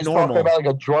 Yeah, Anthony's they're talking normal. about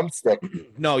like a drumstick.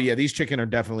 No, yeah, these chicken are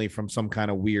definitely from some kind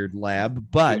of weird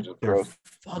lab, but Jesus they're Christ.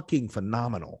 fucking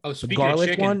phenomenal. Oh, The speaking of garlic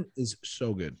chicken- one is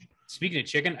so good. Speaking of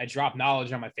chicken, I dropped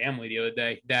knowledge on my family the other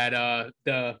day that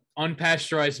the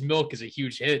unpasteurized milk is a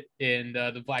huge hit in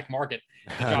the black market.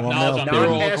 I dropped Raw knowledge milk, on baby. they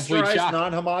were all a complete Non-pasteurized, shock.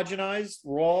 non-homogenized,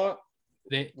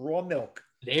 raw milk.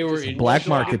 They were in Black shock.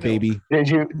 market, baby.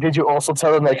 Did you also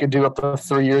tell them they could do up to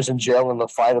 3 years in jail and a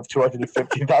fine of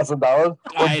 $250,000? Or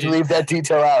I did you didn't- leave that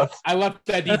detail out? I left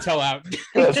that detail out.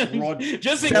 Raw-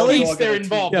 Just in Selling- case they're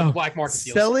involved in Yo, the black market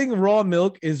deals. Selling raw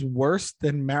milk is worse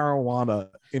than marijuana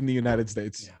in the United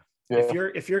States. Yeah. Yeah.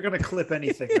 If you're gonna clip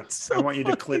anything, It's I so want you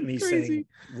to clip me fucking crazy. saying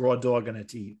raw dog on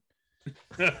its eat.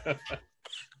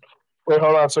 Wait,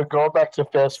 hold on. So going back to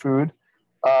fast food,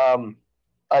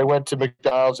 I went to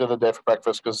McDonald's the other day for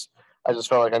breakfast because I just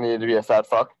felt like I needed to be a fat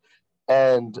fuck,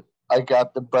 and I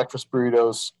got the breakfast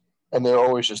burritos, and they're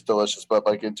always just delicious, but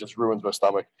like it just ruins my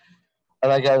stomach.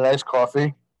 And I got a nice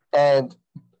coffee, and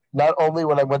not only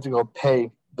when I went to go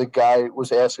pay, the guy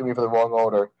was asking me for the wrong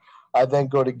order. I then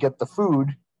go to get the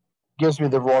food, gives me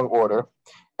the wrong order,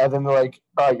 and then they're like,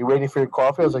 "All right, you waiting for your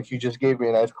coffee?" I was like, "You just gave me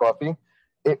a nice coffee."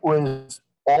 It was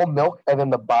all milk, and then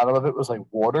the bottom of it was like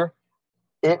water.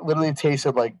 It literally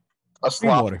tasted like a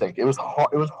slop water. steak. It was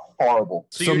horrible.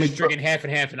 So So you're Mc- just drinking half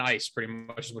and half in ice, pretty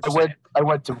much. Is what I you're went saying. I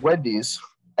went to Wendy's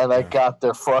and I got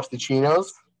their Frosty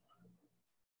Chinos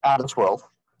out of 12.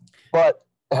 But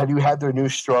have you had their new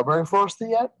strawberry Frosty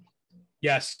yet?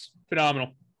 Yes,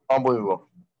 phenomenal, Unbelievable.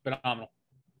 phenomenal.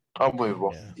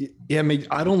 Unbelievable. Yeah,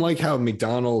 I don't like how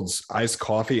McDonald's iced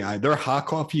coffee. Their hot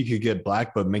coffee you could get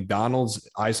black, but McDonald's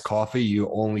iced coffee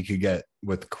you only could get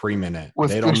with cream in it.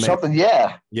 With They don't make. something,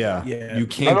 yeah. Yeah, Yeah, you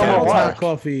can't I don't get know it why.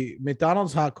 black.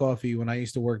 McDonald's hot coffee when I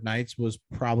used to work nights was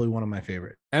probably one of my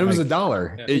favorite. And it was Like,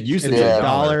 $1. Yeah. It used to It's be Yeah. a $1.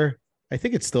 dollar. I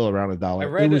think it's still around $1. I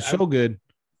read It was it- so good.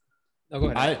 Oh, go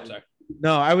ahead. I- I'm sorry.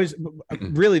 No, I was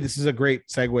really. This is a great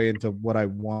segue into what I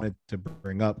wanted to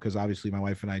bring up because obviously my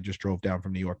wife and I just drove down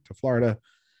from New York to Florida,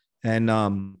 and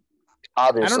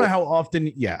Obviously. I don't know how often.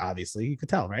 Yeah, obviously you could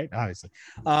tell, right? Obviously,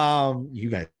 you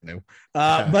guys knew.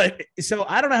 But so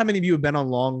I don't know how many of you have been on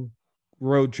long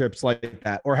road trips like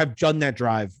that or have done that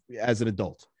drive as an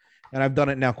adult, and I've done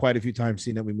it now quite a few times.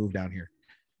 Seeing that we moved down here,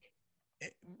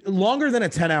 longer than a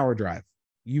 10-hour drive.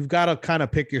 You've got to kind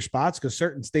of pick your spots because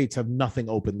certain states have nothing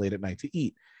open late at night to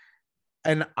eat.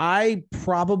 And I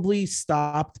probably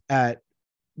stopped at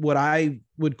what I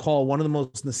would call one of the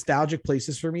most nostalgic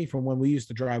places for me from when we used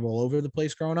to drive all over the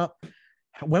place growing up.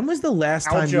 When was the last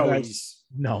Al time you guys? Joey's.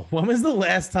 No, when was the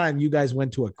last time you guys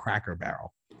went to a Cracker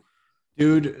Barrel?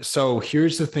 Dude, so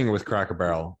here's the thing with Cracker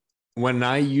Barrel. When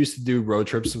I used to do road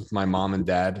trips with my mom and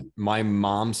dad, my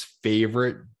mom's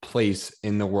favorite place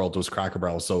in the world was Cracker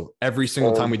Barrel. So every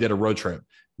single time we did a road trip,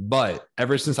 but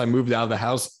ever since I moved out of the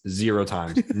house, 0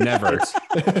 times, never.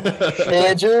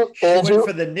 Andrew, She went Andrew,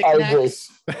 for the I agree. knickknacks.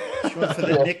 She went for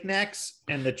the Yeah. knickknacks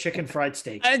and the chicken fried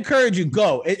steak. I encourage you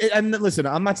go. And listen,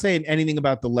 I'm not saying anything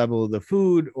about the level of the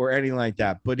food or anything like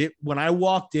that, but when I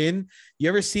walked in, you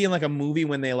ever see in like a movie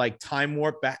when they like time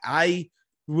warp back? I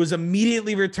was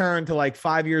immediately returned to like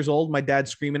 5 years old. My dad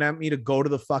screaming at me to go to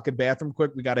the fucking bathroom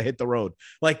quick. We got to hit the road.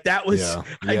 Like that was,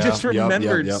 I just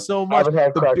remembered so I much. haven't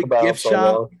had The Cracker big Barrel gift so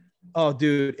shop. long. Oh,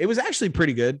 dude, it was actually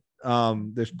pretty good.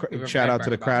 There's Never shout had out to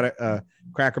the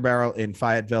Cracker Barrel in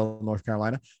Fayetteville, North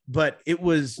Carolina. But it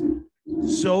was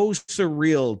so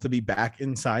surreal to be back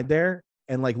inside there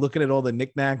and like looking at all the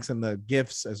knickknacks and the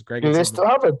gifts as Greg. Do had they said. still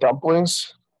have the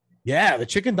dumplings? Yeah, the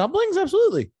chicken dumplings,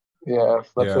 absolutely. Yeah, that's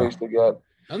what Yeah. I used to get.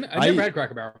 I never had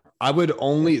Cracker Barrel. I would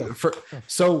only for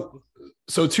so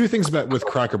 2 things about with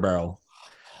Cracker Barrel.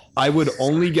 I would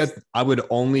only get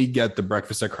the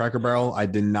breakfast at Cracker Barrel. I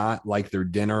did not like their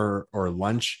dinner or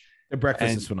lunch. The breakfast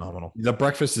And is phenomenal. The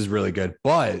breakfast is really good,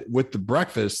 but with the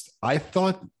breakfast, I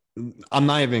thought I'm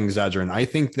not even exaggerating. I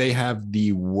think they have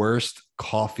the worst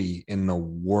coffee in the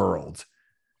world.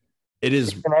 It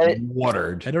is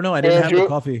watered. I don't know. I didn't have the Andrew?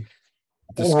 coffee.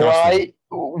 Disgusting.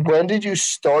 When did you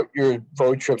start your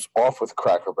road trips off with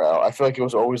Cracker Barrel? I feel like it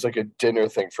was always like a dinner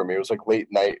thing for me. It was like late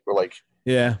night or like.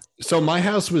 Yeah. So my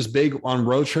house was big on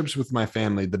road trips with my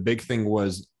family. The big thing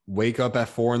was wake up at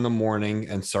 4 a.m.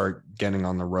 and start getting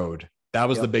on the road. That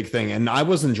was the big thing. And I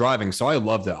wasn't driving, so I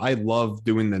loved it. I loved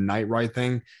doing the night ride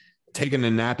thing, taking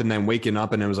a nap and then waking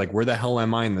up. And it was like, where the hell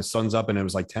am I? And the sun's up and it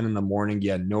was like 10 a.m.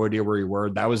 You had no idea where you were.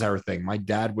 That was our thing. My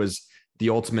dad was the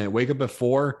ultimate wake up at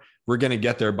 4. We're going to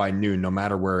get there by noon, no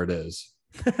matter where it is.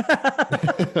 So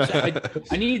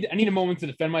I need a moment to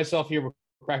defend myself here with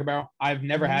Cracker Barrel. I've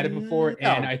never had it before,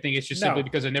 and I think it's just simply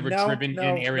because I've never driven in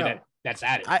an area that's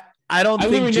at it. I don't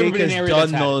think Jake has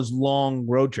done that's those long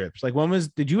road trips. Like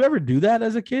did you ever do that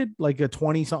as a kid? Like a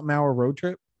 20-something hour road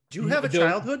trip? Do you have a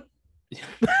childhood?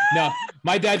 No,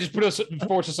 my dad just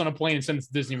forced us on a plane and sent us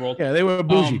to Disney World. Yeah, they were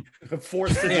bougie.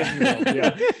 Forced to Disney World.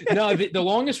 Yeah. No, the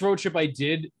longest road trip I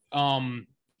did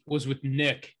was with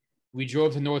Nick. We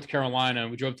drove to North Carolina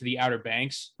and we drove to the Outer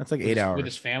Banks. That's like 8 hours with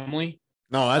his family.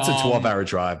 No, that's a 12-hour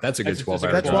drive. That's a good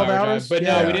 12-hour drive. 12 hours? But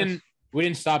no, we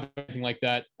didn't stop anything like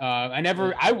that.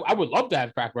 I would love to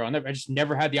have Cracker Barrel. I just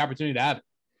never had the opportunity to have it.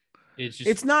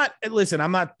 It's not. Listen,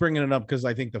 I'm not bringing it up because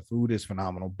I think the food is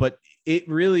phenomenal, but it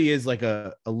really is like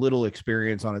a little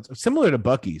experience on it, similar to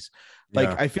Buc-ee's.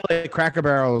 Like I feel like Cracker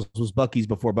Barrel was Buc-ee's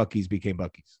before Buc-ee's became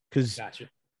Buc-ee's, because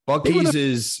Buc-ee's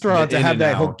is to have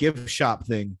that whole gift shop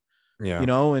thing. Yeah, you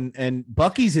know, and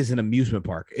Buc-ee's is an amusement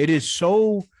park. It is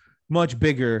so much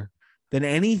bigger than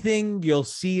anything you'll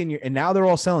see and now they're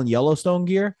all selling Yellowstone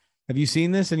gear. Have you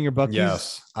seen this in your Buc-ee's?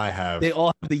 Yes, I have. They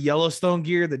all have the Yellowstone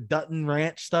gear, the Dutton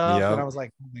Ranch stuff. Yep. And I was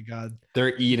like, oh my God.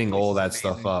 They're eating all that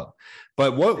stuff up.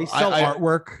 But what they sell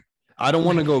artwork. I don't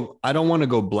want to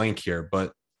go blank here,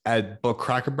 but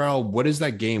Cracker Barrel, what is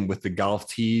that game with the golf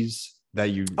tees that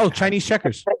you Chinese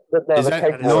checkers. Is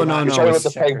that no. It's the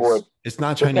pegboard. It's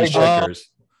not Chinese checkers.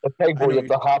 The pegboard, you have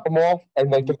to hop them all, and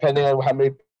like depending on how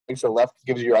many things are left,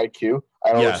 gives you your IQ.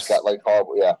 I always got like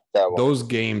horrible. Yeah, that one. Those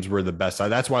games were the best.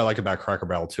 That's why I like about Cracker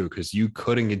Barrel too, because you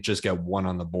couldn't just get one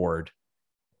on the board.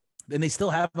 And they still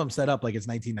have them set up like it's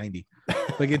 1990.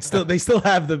 Like they still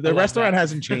have the restaurant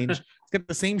hasn't changed. It's got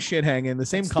the same shit hanging, the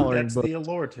same coloring. That's the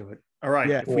allure to it. All right,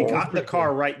 if we got in the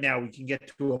car right now, we can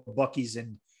get to a Buc-ee's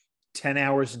in 10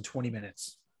 hours and 20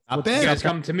 minutes. You guys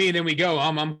come to me and then we go.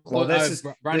 Well, this is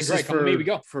for me. We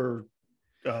go for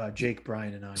Jake,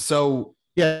 Brian, and I. So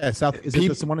is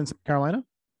it the one in South Carolina?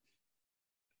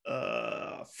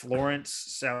 Florence,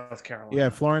 South Carolina. Yeah,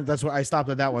 Florence. That's what I stopped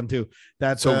at that one too.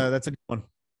 That's a good one.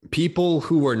 People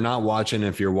who are not watching,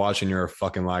 if you're watching, you're a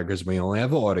fucking liar because we only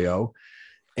have audio.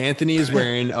 Anthony is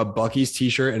wearing a Buc-ee's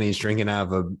t-shirt and he's drinking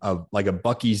out of a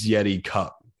Buc-ee's Yeti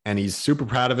cup. And he's super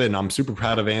proud of it, and I'm super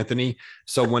proud of Anthony.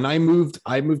 So when I moved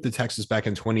to Texas back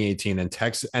in 2018,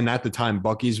 and at the time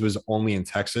Buc-ee's was only in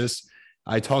Texas.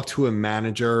 I talked to a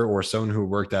manager or someone who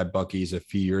worked at Buc-ee's a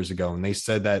few years ago, and they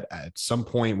said that at some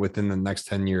point within the next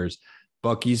 10 years,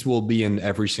 Buc-ee's will be in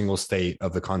every single state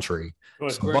of the country. So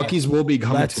Buc-ee's will be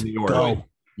coming to New York. Go.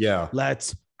 Yeah,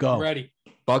 let's go. I'm ready.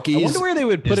 Buc-ee's. I wonder where they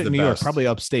would put it in New York. Probably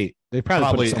upstate. They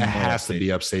probably it has to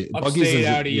be upstate. Buc-ee's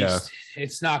out east. Yeah.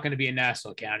 It's not going to be in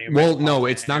Nassau County. Well, no,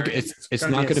 it's not. It's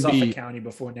not going to be County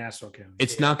before Nassau County.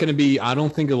 It's not going to be. I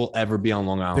don't think it will ever be on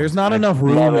Long Island. There's not enough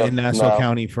room in Nassau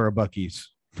County for a Buc-ee's.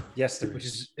 Yes, there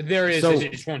is. There is. So, they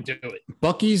just won't do it.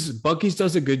 Buc-ee's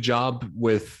does a good job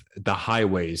with the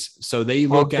highways. So they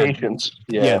look locations.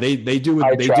 They do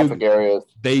high traffic areas.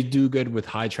 They do good with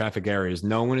high traffic areas.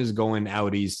 No one is going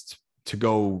out east to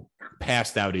go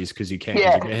past out east because you can't.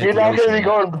 Yeah, you're not going to be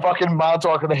going to fucking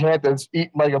Montauk or the Hamptons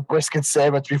eating like a brisket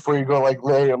sandwich before you go like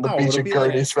lay on the beach in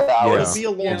Curtis for hours.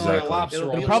 It'll be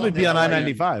It'll probably be on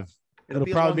I-95. It'll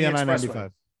probably be on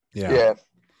I-95. Yeah.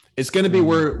 It's going to be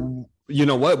where, you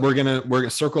know what, we're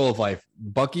circle of life.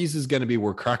 Buc-ee's is going to be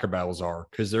where Cracker Barrels are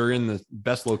because they're in the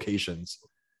best locations.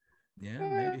 Yeah,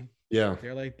 maybe. Yeah,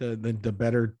 they're like the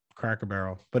better Cracker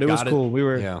Barrel. But it was cool.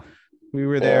 We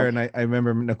were there, and I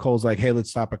remember Nicole's like, "Hey, let's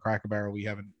stop at Cracker Barrel.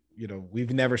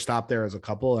 We've never stopped there as a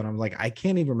couple." And I'm like, I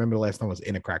can't even remember the last time I was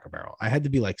in a Cracker Barrel. I had to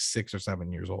be like 6 or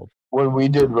 7 years old. When we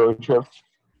did road trips,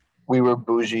 we were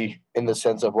bougie in the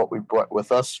sense of what we brought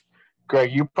with us.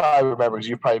 Greg, you probably remember because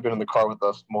you've probably been in the car with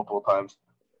us multiple times.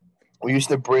 We used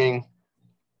to bring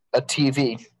a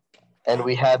TV, and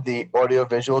we had the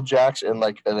audio-visual jacks and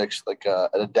like an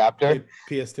adapter.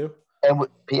 PS2. And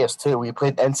with PS2, we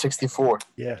played N64.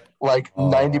 Yeah.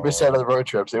 90% of the road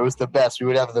trips. It was the best. We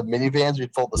would have the minivans.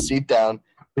 We'd fold the seat down.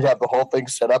 We'd have the whole thing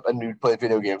set up, and we'd play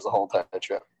video games the whole entire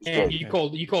trip. And you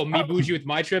called me bougie with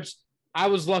my trips. I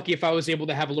was lucky if I was able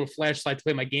to have a little flashlight to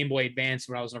play my Game Boy Advance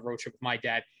when I was on a road trip with my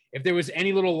dad. If there was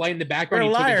any little light in the background,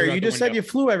 You're a liar. You just said you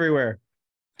flew everywhere.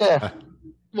 Yeah.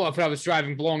 Well, if I was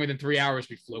driving longer than 3 hours,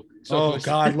 we flew. So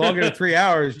God, longer than 3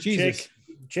 hours. Jesus.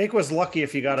 Jake was lucky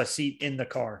if you got a seat in the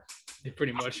car.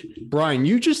 Pretty much. Brian,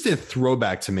 you just did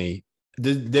throwback to me.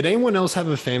 Did anyone else have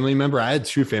a family member? I had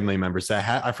 2 family members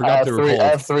that I forgot they were called. I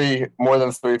have 3, more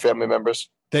than 3 family members.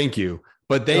 Thank you.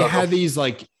 But they had these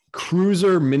like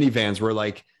cruiser minivans where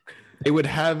like they would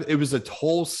have, it was a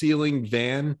tall ceiling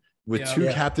van with 2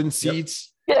 captain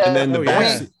seats. Yeah. And then the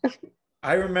back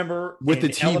I remember with the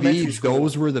TVs,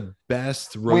 those were the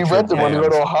best road we trip rented one to go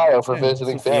vans. to Ohio for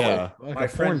visiting family. Yeah. Like My a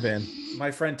foreign van.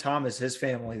 My friend Thomas, his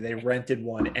family, they rented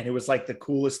one, and it was like the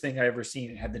coolest thing I ever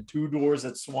seen. It had the 2 doors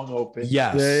that swung open.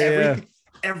 Yes.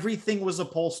 Everything was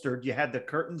upholstered. You had the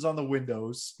curtains on the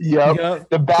windows. Yep.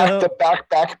 The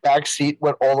back seat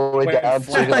went all the way down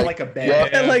to like a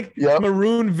bed. And like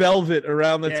maroon velvet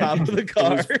around the top of the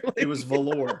car. It was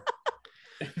velour.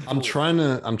 I'm trying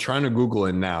to Google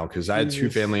it now because I had 2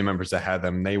 family members that had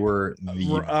them. They were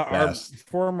the Our best.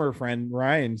 former friend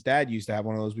Ryan's dad used to have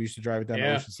one of those. We used to drive it down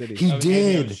to Ocean City. He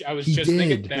did. I was He just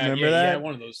thinking did. that. Remember that? Yeah,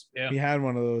 one of those. Yeah. He had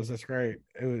one of those. That's great.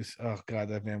 It was God,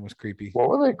 that van was creepy. What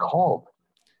were they called?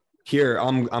 Here,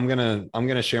 I'm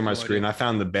gonna share my screen. I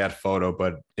found the bad photo,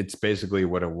 but it's basically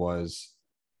what it was.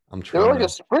 I'm They were trying. like a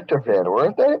Sprinter van,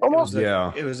 weren't they? Almost.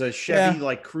 It was a Chevy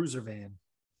like cruiser van.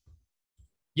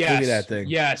 Yes. Look at that thing.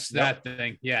 Yes, that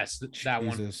thing. Yes, that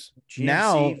one. Jesus. GMC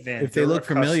Now, van, if they look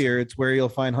Custom. familiar, it's where you'll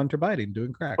find Hunter Biden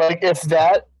doing crack. Like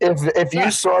if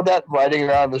you saw that riding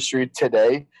around the street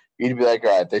today, you'd be like,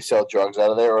 all right, they sell drugs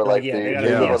out of there, or like they they got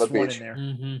live a on the one beach.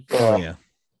 in there. Oh yeah.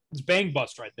 It's bang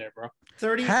bust right there, bro.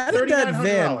 How did that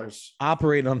van $3,900.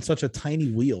 operate on such a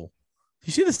tiny wheel?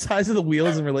 You see the size of the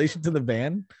wheels in relation to the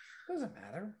van? Doesn't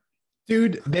matter.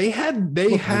 Dude, they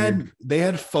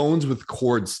had phones with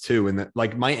cords too, and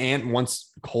like my aunt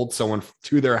once called someone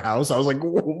to their house. I was like,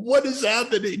 "What is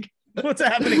happening? What's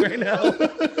happening right now?"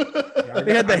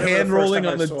 They had the hand rolling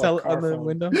on the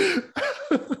window.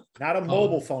 Not a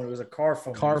mobile phone. It was a car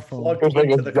phone. Car It was phone. plugged It was like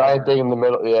into a the giant car. thing in the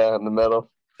middle. Yeah, in the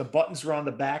middle. The buttons were on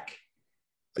the back.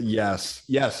 Yes,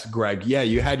 Greg. Yeah,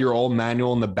 you had your old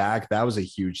manual in the back. That was a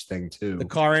huge thing too. The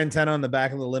car antenna on the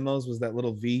back of the limos was that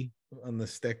little V on the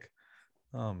stick.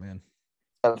 Oh man,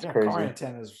 That's Yeah, crazy. car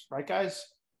antennas, right, guys?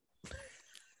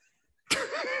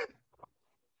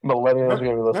 Millennials are gonna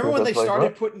be listening Remember when to they this like, started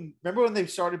what? putting? Remember when they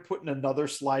started putting another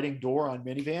sliding door on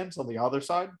minivans on the other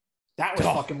side? That was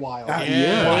fucking wild.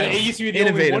 Yeah, it used to be the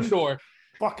Innovative. only one door.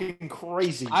 Fucking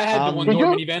crazy. I had the one Did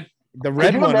door you- minivan. the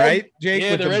red you one, imagine- right, Jake,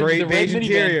 Yeah, with the the, red- the red beige minivan.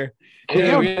 interior. Can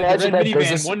Yeah, you we had the imagine red that minivan,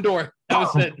 business? one door. That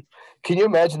was it. Can you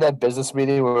imagine that business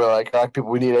meeting where we're like, all right,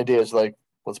 people, we need ideas. Like,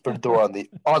 let's put a door on the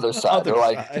other side. They're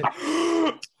like,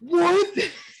 What?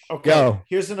 Okay. Yo,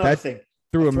 Here's another that- thing.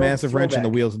 Threw a Throw- massive wrench in the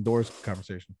throwback. wheels and doors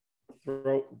conversation.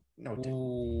 Ooh.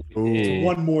 Ooh.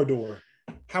 One more door.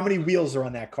 How many wheels are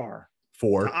on that car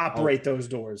 4, to operate those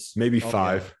doors? maybe Oh,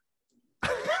 5.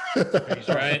 He's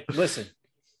right. Listen,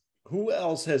 who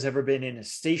else has ever been in a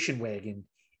station wagon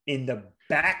in the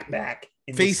back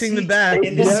in Facing the seats- back.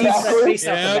 in the Yes. seats that face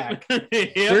out the back?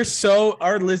 Yep. We're so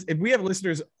our list. If we have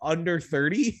listeners under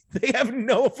 30, they have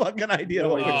no fucking idea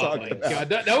what we're Oh talking my about.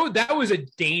 God. That was a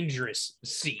dangerous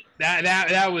seat. That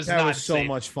was That not was so safe.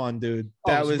 much fun, dude.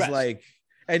 Oh, it That was the was best. like,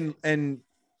 and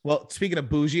well, speaking of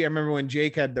bougie, I remember when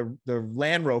Jake had the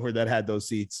Land Rover that had those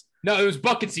seats. No, it was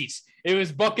bucket seats. It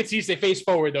was bucket seats. They faced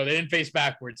forward though. They didn't face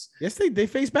backwards. Yes, they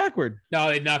face backward. No,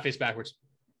 they did not face backwards.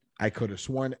 I could have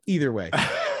sworn either way.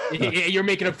 You're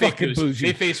making a fake Fucking news. bougie.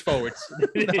 They face forwards.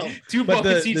 No, Two but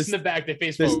bucket the- seats the- in the back. They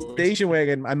face The forward. station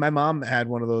wagon, my mom had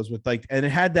one of those with like, and it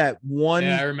had that one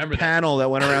Yeah, I remember that. panel that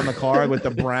went around the car with the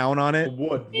brown on The it.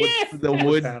 wood. Yeah. The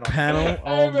wood panel.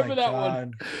 I Oh remember my that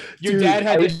one. God. Your Dude, dad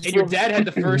had I the, used and your to- dad had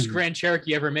the first Grand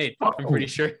Cherokee ever made. I'm pretty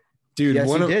sure. Dude, Yes,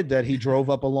 one he of did that. He drove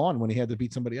up a lawn when he had to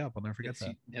beat somebody up. I'll never forget Yes,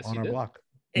 that. yes, on he our did. block.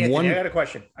 Anthony, One- I got a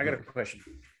question.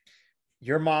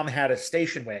 Your mom had a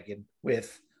station wagon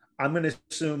with, I'm going to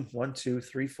assume 1, 2,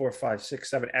 3, 4, 5, 6,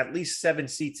 7, at least 7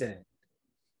 seats in it.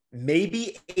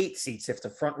 Maybe 8 seats if the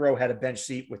front row had a bench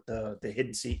seat with the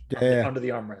hidden seat Yeah. under the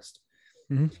armrest.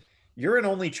 Mhm. You're an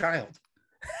only child.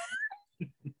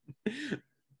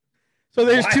 So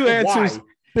there's Why- two answers. why?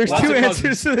 There's Lots two of answers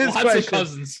cousins. to this Lots question. of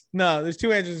cousins. No, there's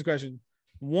two answers to this question.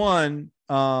 One,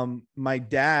 my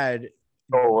dad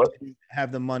oh, what? didn't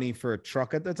have the money for a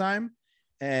truck at the time,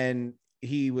 and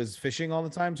he was fishing all the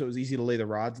time, so it was easy to lay the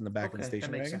rods in the back of the Okay, that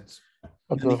station makes wagon. sense.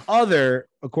 And the other,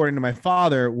 according to my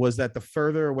father, was that the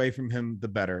further away from him, the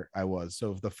better I was.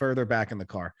 So the further back in the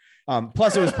car.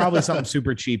 Plus, it was probably something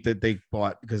super cheap that they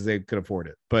bought because they could afford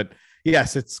it. But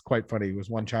yes, it's quite funny. It was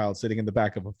one child sitting in the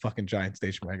back of a fucking giant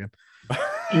station wagon.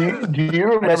 Do you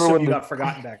remember when you got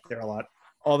forgotten back there a lot?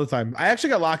 All the time. I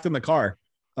actually got locked in the car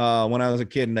when I was a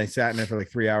kid, and I sat in it for like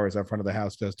 3 hours out front of the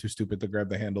house because I was too stupid to grab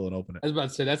the handle and open it. I was about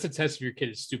to say that's a test if your kid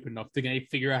is stupid enough to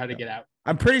figure out how to get out.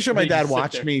 I'm pretty sure my Maybe dad sit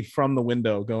watched there. me from the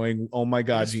window going, "Oh my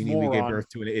God, This Jeannie, we gave moron. birth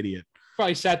to an idiot."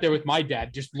 Probably sat there with my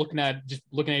dad, just looking at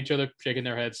each other, shaking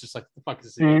their heads, just like, "The fuck is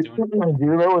this Do you, idiot doing?" do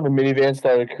you remember when the minivan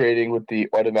started creating with the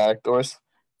automatic doors?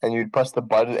 And you'd press the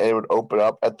button and it would open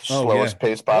up at the Oh, slowest yeah.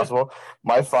 pace possible.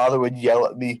 My father would yell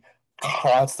at me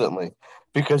constantly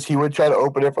because he would try to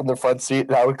open it from the front seat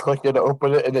and I would click it to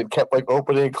open it and it kept like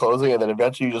opening and closing and then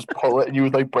eventually you just pull it and you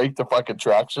would like break the fucking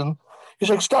traction. He's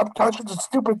like, "Stop touching the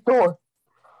stupid door."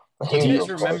 Do you guys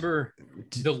remember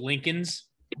the Lincolns?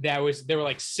 They were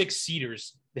like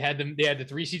 6-seaters. They had the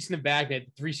 3 seats in the back, they had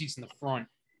the 3 seats in the front.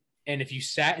 And if you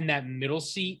sat in that middle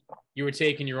seat, you were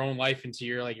taking your own life into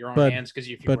your own hands because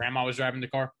if your grandma was driving the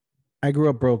car. I grew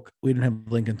up broke. We didn't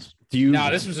have Lincolns.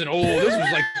 This was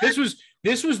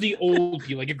the old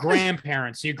people, like your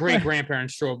grandparents, your great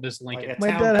grandparents drove this Lincoln. Like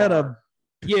My dad had a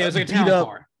it was like a town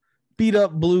car. beat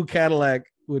up blue Cadillac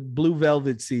with blue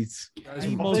velvet seats. Guys,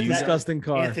 The most disgusting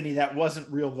car. Anthony, that wasn't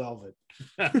real velvet.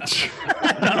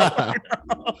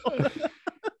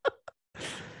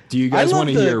 Do you guys want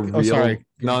to hear real? Oh, sorry.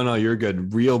 No, you're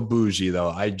good. Real bougie though.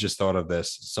 I just thought of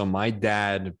this. So my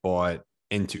dad bought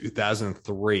in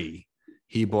 2003.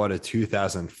 He bought a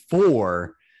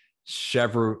 2004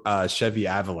 Chevy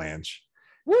Avalanche.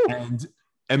 Woo.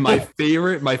 And my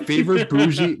favorite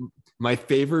bougie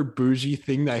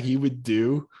thing that he would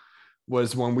do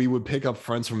was when we would pick up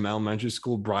friends from elementary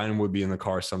school, Brian would be in the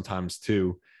car sometimes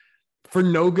too. For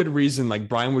no good reason, like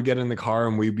Brian would get in the car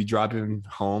and we'd be driving him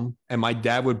home, and my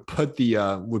dad would press the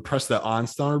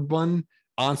OnStar button.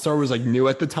 OnStar was like new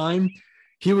at the time.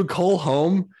 He would call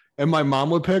home, and my mom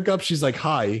would pick up. She's like,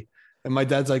 "Hi," and my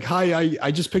dad's like, "Hi,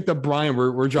 I just picked up Brian.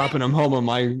 We're dropping him home."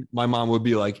 And my mom would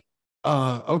be like,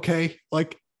 "Okay."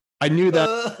 Like I knew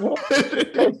that.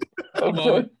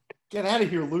 Get out of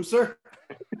here, loser.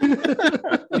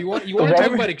 You want to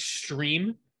talk about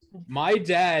extreme? My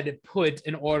dad put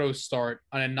an auto start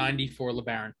on a 94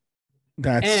 LeBaron.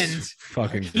 That's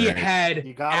fucking He great. had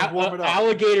You gotta warm it up.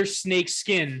 alligator snake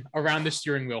skin around the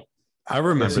steering wheel. I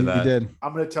remember Yes, that. he did.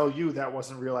 I'm going to tell you that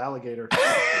wasn't real alligator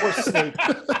or snake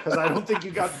because I don't think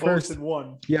you got both in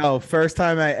one. Yo, first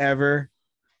time I ever.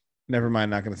 Never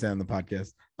mind. Not going to say it on the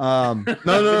podcast. No.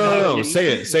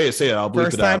 Say it. I'll bleep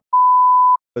First it time out.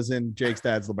 was in Jake's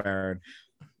dad's LeBaron.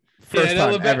 Yeah, First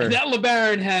time ever. that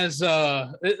LeBaron has.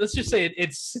 Let's just say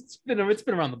it's been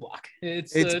around the block.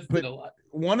 It's been a lot.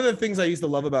 One of the things I used to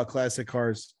love about classic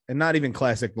cars, and not even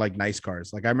classic like nice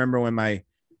cars. Like I remember when my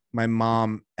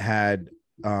mom had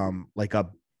like a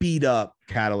beat up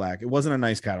Cadillac. It wasn't a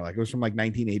nice Cadillac. It was from like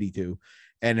 1982,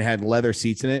 and it had leather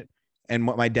seats in it. And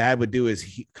what my dad would do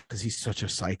is because he's such a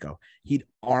psycho, he'd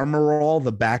armor all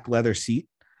the back leather seat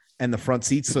and the front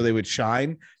seats so they would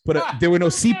shine, but there were no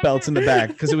seat belts in the back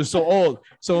because it was so old.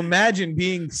 So imagine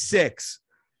being 6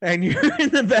 and you're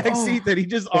in the back seat that he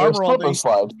just armor all day,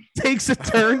 takes a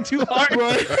turn too hard,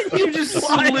 you just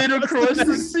slid across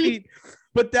the seat.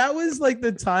 But that was like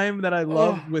the time that I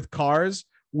loved with cars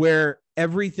where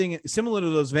everything similar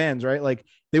to those vans, right? Like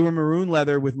they were maroon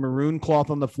leather with maroon cloth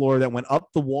on the floor that went up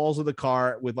the walls of the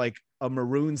car with like a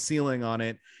maroon ceiling on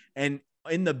it. And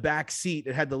in the back seat,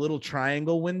 it had the little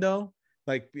triangle window.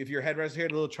 Like if your headrest here,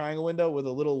 had a little triangle window with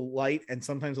a little light and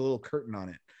sometimes a little curtain on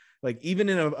it. Like even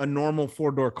in a normal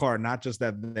 4-door car, not just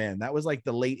that van. That was like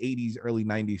the late 80s, early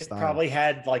 90s style. Probably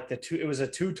had like it was a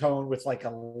 2-tone with like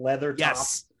a leather top.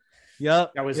 Yes.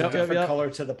 Yep. That was a different color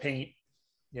to the paint.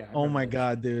 Yeah. Oh my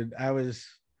God, dude. I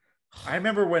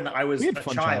remember when I was a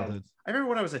child. Childhoods. I remember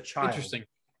when I was a child. Interesting.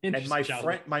 And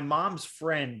my mom's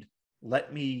friend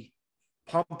let me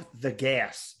pump the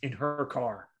gas in her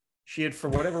car. She had, for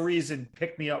whatever reason,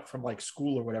 picked me up from like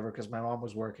school or whatever because my mom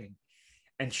was working.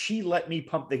 And she let me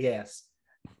pump the gas.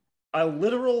 A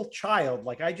literal child.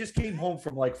 Like I just came home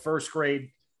from like first grade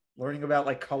learning about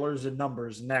like colors and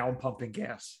numbers. And now I'm pumping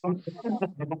gas.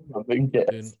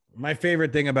 Dude, my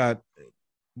favorite thing about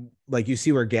like you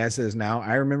see where gas is now.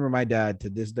 I remember my dad to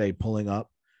this day pulling up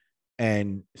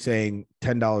and saying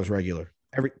 $10 regular,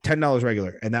 every $10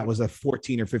 regular. And that was a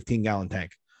 14 or 15 gallon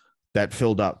tank that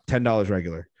filled up $10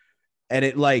 regular. And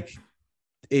it's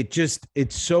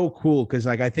so cool. Cause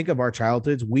like, I think of our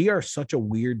childhoods, we are such a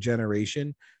weird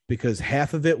generation because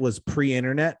half of it was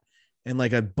pre-internet and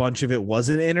like a bunch of it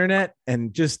wasn't internet,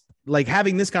 and just like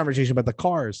having this conversation about the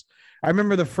cars. I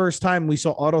remember the first time we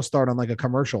saw auto start on like a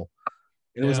commercial.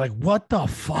 It was like, what the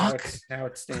fuck? Now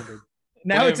it's standard.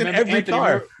 Now it's in every Anthony, car.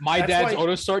 remember my That's dad's why-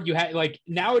 auto start. You had like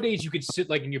nowadays you could sit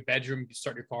like in your bedroom, you could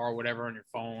start your car or whatever on your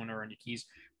phone or on your keys.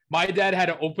 My dad had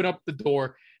to open up the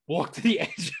door, walk to the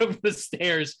edge of the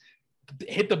stairs,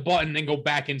 hit the button, and go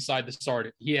back inside to start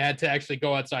it. He had to actually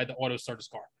go outside to auto start his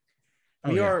car.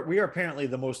 We are apparently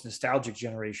the most nostalgic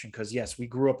generation because yes, we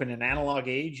grew up in an analog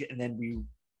age, and then we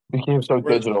Became so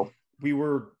digital. we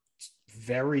were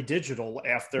very digital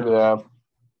after. Yeah.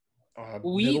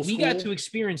 We got to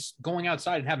experience going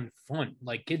outside and having fun.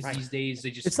 Like kids these days,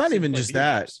 they just It's not even like just video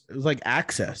that. games. It was like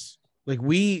access. Like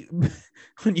when you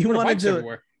There were wanted bikes to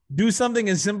everywhere. do something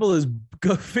as simple as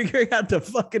go figuring out the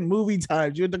fucking movie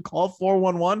times, you had to call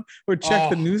 411 or check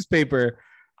the Oh. newspaper.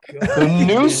 The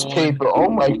newspaper. Oh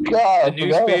my god. The I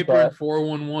forgot about newspaper that. and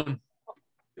 411.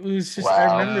 It was just Wow.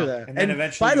 I remember that. And then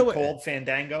eventually by the you way, called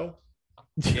Fandango.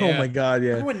 oh Yeah. my god, yeah.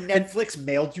 Remember when Netflix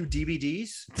mailed you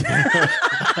DVDs?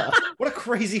 What a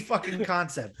crazy fucking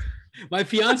concept. My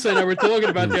fiance and I were talking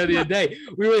about the other day.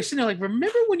 We were sitting there like,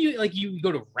 remember when you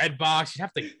go to Redbox, you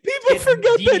have to People get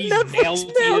forget that DVDs Netflix mailed to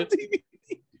you. mailed DVD.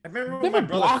 I remember when my Remember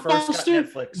brother first got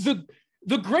Blockbuster? Netflix.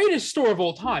 The greatest store of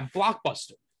all time,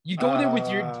 Blockbuster. You go there with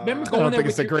your remember I going I don't there think with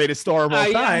it's the your- greatest store of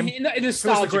all time. in If it was the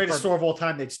nostalgia greatest purpose. store of all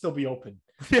time, they'd still be open.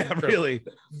 Yeah, really.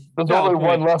 There's No, only but-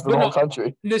 one left in but the whole no.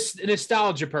 country.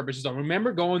 Nostalgia purposes. Though.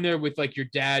 Remember going there with like your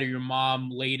dad or your mom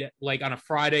late, like on a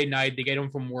Friday night to get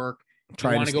home from work.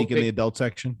 Trying to wanna go sneak in the pick- adult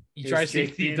section. You try to Here's sneak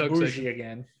Jake the being adult bougie section.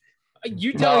 again.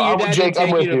 You No, telling your dad Jake, didn't I'm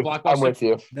take with you to you. Blockbuster? I'm with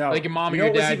you. No, Like your mom you or know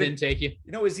your what was dad even- didn't take you.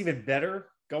 You know, it was even better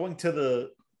going to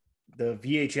the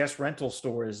VHS rental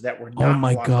stores that were Oh not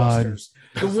my God. Blockbusters.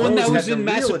 The one that Those was had in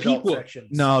the real adult Massapequa.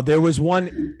 sections. No, there was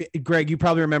one. Greg, you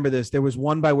probably remember this. There was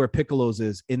one by where Piccolo's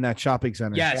is in that shopping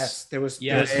center. Yes. Yes, there was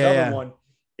Yes. another Yeah. one.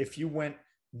 If you went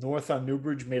north on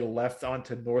Newbridge, made a left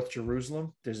onto North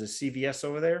Jerusalem, there's a CVS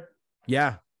over there.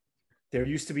 Yeah. There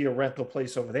used to be a rental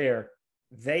place over there.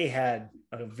 They had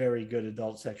a very good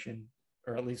adult section,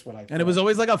 or at least what I thought. And it was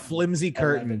always like a flimsy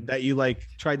curtain 11. that you like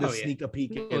tried to Oh, yeah. sneak a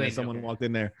peek Oh, in they as someone know. walked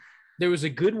in there. There was a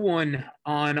good one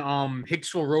on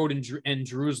Hicksville Road in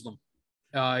Jerusalem.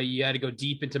 You had to go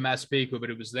deep into Massapequa,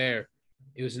 but it was there.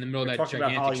 It was in the middle We're of that talking about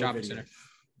gigantic Hollywood shopping Video.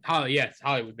 center. Yes,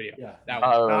 Hollywood Video. Yeah, That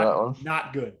I one. remember that one.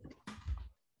 not good.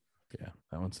 Yeah,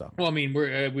 that one sucked. Well, I mean,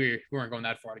 we weren't going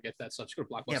that far to get that stuff. Just go to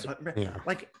Blockbuster. Yeah, but Yeah.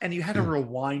 like, and you had to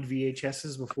rewind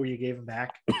VHSs before you gave them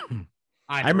back.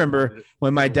 I remember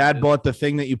when my dad bought the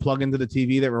thing that you plug into the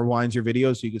TV that rewinds your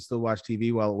video so you could still watch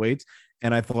TV while it waits.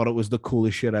 And I thought it was the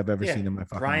coolest shit I've ever Yeah, seen in my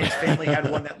fucking Brian's life. family had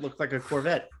one that looked like a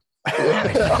Corvette. Oh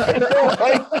my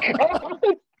god.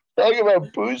 Talking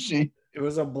about bougie. It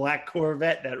was a black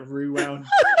Corvette that rewound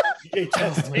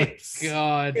VHS Oh my tapes.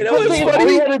 God. You know what's All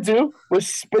funny? you had to do was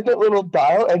spin that little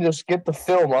dial and just get the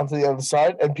film onto the other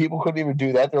side, and people couldn't even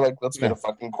do that. They're like, let's get a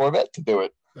fucking Corvette to do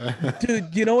it.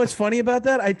 Dude, you know what's funny about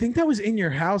that? I think that was in your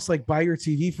house, like by your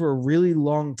TV for a really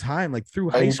long time, like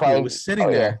through high you school. It probably- was sitting oh,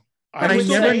 yeah. there. And I would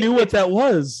never say knew what it's- that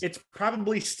was. It's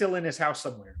probably still in his house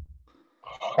somewhere.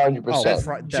 100%.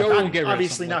 fr- Joe definitely. won't get rid of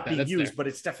Obviously something not like that. being That's used, there. but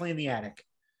it's definitely in the attic.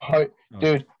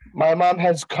 Dude, my mom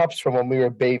has cups from when we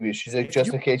were babies. She's like,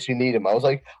 just in case you need them. I was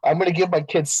like, I'm going to give my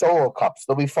kids solo cups.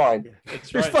 They'll be fine.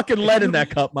 That's There's right. fucking lead in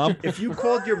that cup, Mom. If you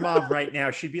called your mom right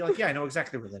now, she'd be like, "Yeah, I know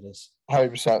exactly where that is."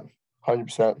 100%.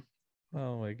 100%.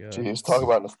 Oh my god. Jeez, talk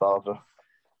about nostalgia.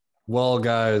 Well,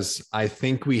 guys, I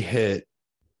think we hit.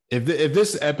 If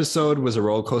this episode was a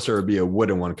roller coaster, it would be a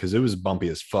wooden one because it was bumpy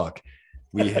as fuck.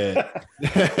 We hit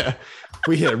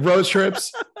we hit road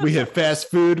trips, we hit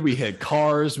fast food, we hit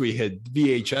cars, we hit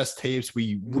VHS tapes.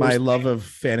 My love of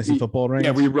fantasy football, right?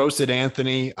 Yeah, we roasted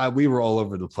Anthony. We were all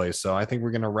over the place. So I think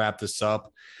we're gonna wrap this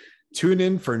up. Tune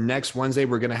in for next Wednesday.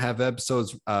 We're gonna have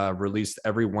episodes released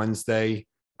every Wednesday.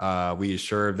 We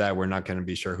assure of that. We're not going to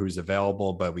be sure who's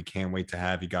available, but we can't wait to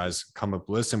have you guys come up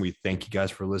listen. We thank you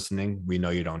guys for listening. We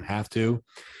know you don't have to.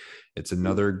 It's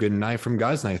another good night from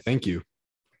Guys Night. Thank you.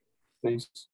 Peace.